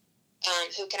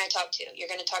 who can I talk to?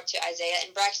 You're going to talk to Isaiah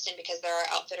and Braxton because they're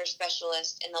our outfitter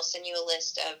specialists, and they'll send you a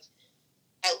list of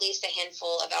at least a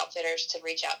handful of outfitters to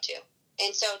reach out to.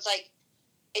 And so it's like,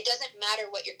 it doesn't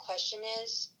matter what your question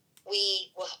is,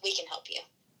 we can help you.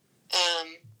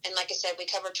 And like I said, we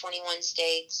cover 21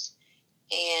 states,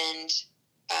 and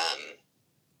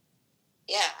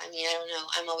I don't know.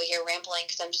 I'm over here rambling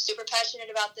because I'm super passionate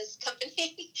about this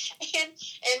company,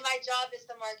 and my job is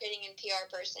the marketing and PR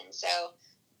person. So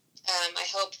I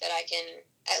hope that I can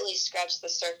at least scratch the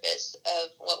surface of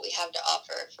what we have to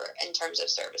offer in terms of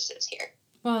services here.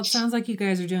 Well, it sounds like you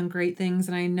guys are doing great things,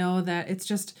 and I know that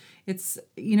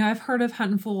I've heard of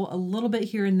Huntingful a little bit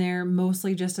here and there,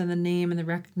 mostly just in the name and the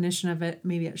recognition of it,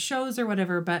 maybe at shows or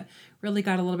whatever, but really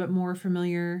got a little bit more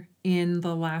familiar in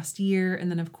the last year,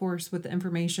 and then, of course, with the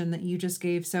information that you just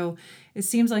gave. So it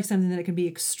seems like something that can be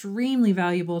extremely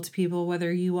valuable to people,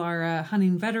 whether you are a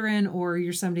hunting veteran or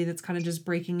you're somebody that's kind of just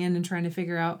breaking in and trying to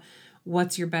figure out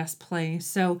what's your best play.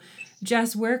 So,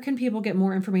 Jess, where can people get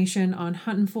more information on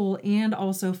Huntingful and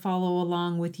also follow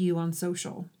along with you on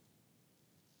social?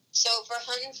 So for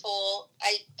Huntingful,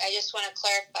 I just want to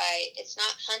clarify, it's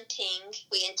not hunting.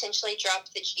 We intentionally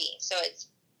dropped the G. So it's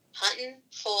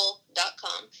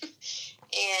huntingful.com.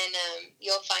 And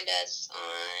you'll find us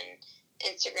on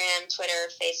Instagram,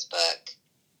 Twitter, Facebook.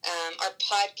 Our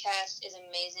podcast is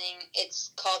amazing.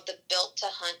 It's called the Built to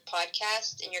Hunt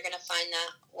podcast, and you're going to find that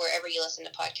wherever you listen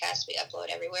to podcasts. We upload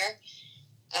everywhere.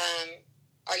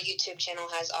 Our YouTube channel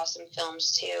has awesome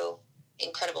films too,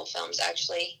 incredible films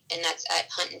actually, and that's at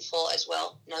Huntingful as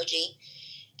well, no G.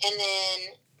 And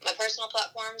then my personal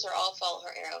platforms are all Follow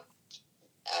Her Arrow,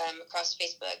 across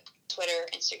Facebook, Twitter,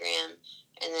 Instagram,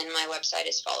 and then my website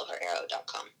is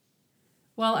followherarrow.com.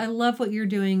 Well, I love what you're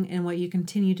doing and what you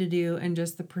continue to do, and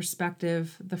just the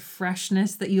perspective, the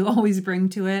freshness that you always bring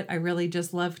to it. I really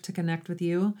just love to connect with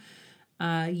you.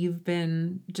 You've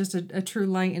been just a true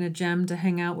light and a gem to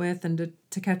hang out with and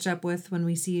to catch up with when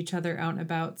we see each other out and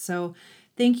about. So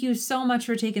thank you so much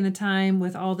for taking the time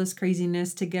with all this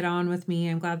craziness to get on with me.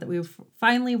 I'm glad that we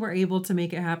finally were able to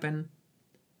make it happen.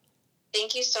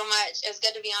 Thank you so much. It was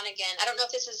good to be on again. I don't know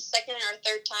if this is the second or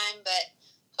third time, but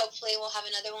hopefully we'll have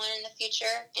another one in the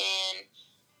future. And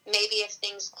maybe if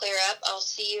things clear up, I'll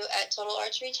see you at Total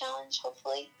Archery Challenge,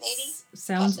 hopefully, maybe.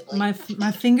 Sounds possibly.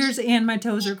 my fingers and my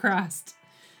toes are crossed.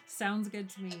 Sounds good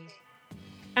to me. Okay.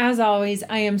 As always,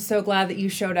 I am so glad that you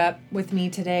showed up with me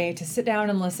today to sit down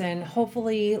and listen.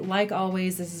 Hopefully, like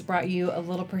always, this has brought you a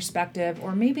little perspective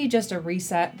or maybe just a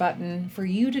reset button for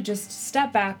you to just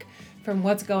step back from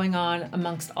what's going on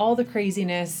amongst all the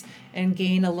craziness and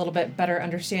gain a little bit better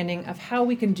understanding of how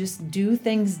we can just do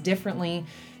things differently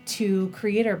to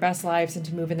create our best lives and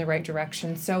to move in the right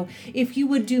direction. So if you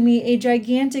would do me a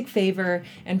gigantic favor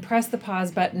and press the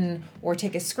pause button or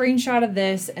take a screenshot of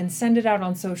this and send it out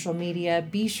on social media,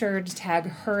 be sure to tag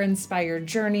Her Inspired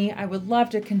Journey. I would love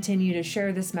to continue to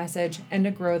share this message and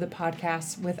to grow the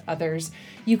podcast with others.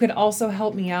 You could also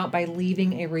help me out by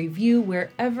leaving a review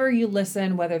wherever you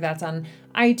listen, whether that's on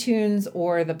iTunes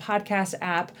or the podcast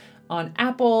app, on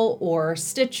Apple or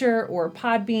Stitcher or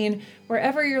Podbean,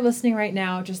 wherever you're listening right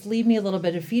now. Just leave me a little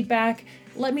bit of feedback.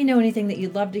 Let me know anything that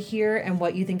you'd love to hear and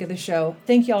what you think of the show.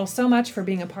 Thank you all so much for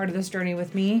being a part of this journey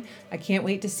with me. I can't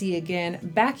wait to see you again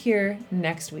back here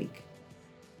next week.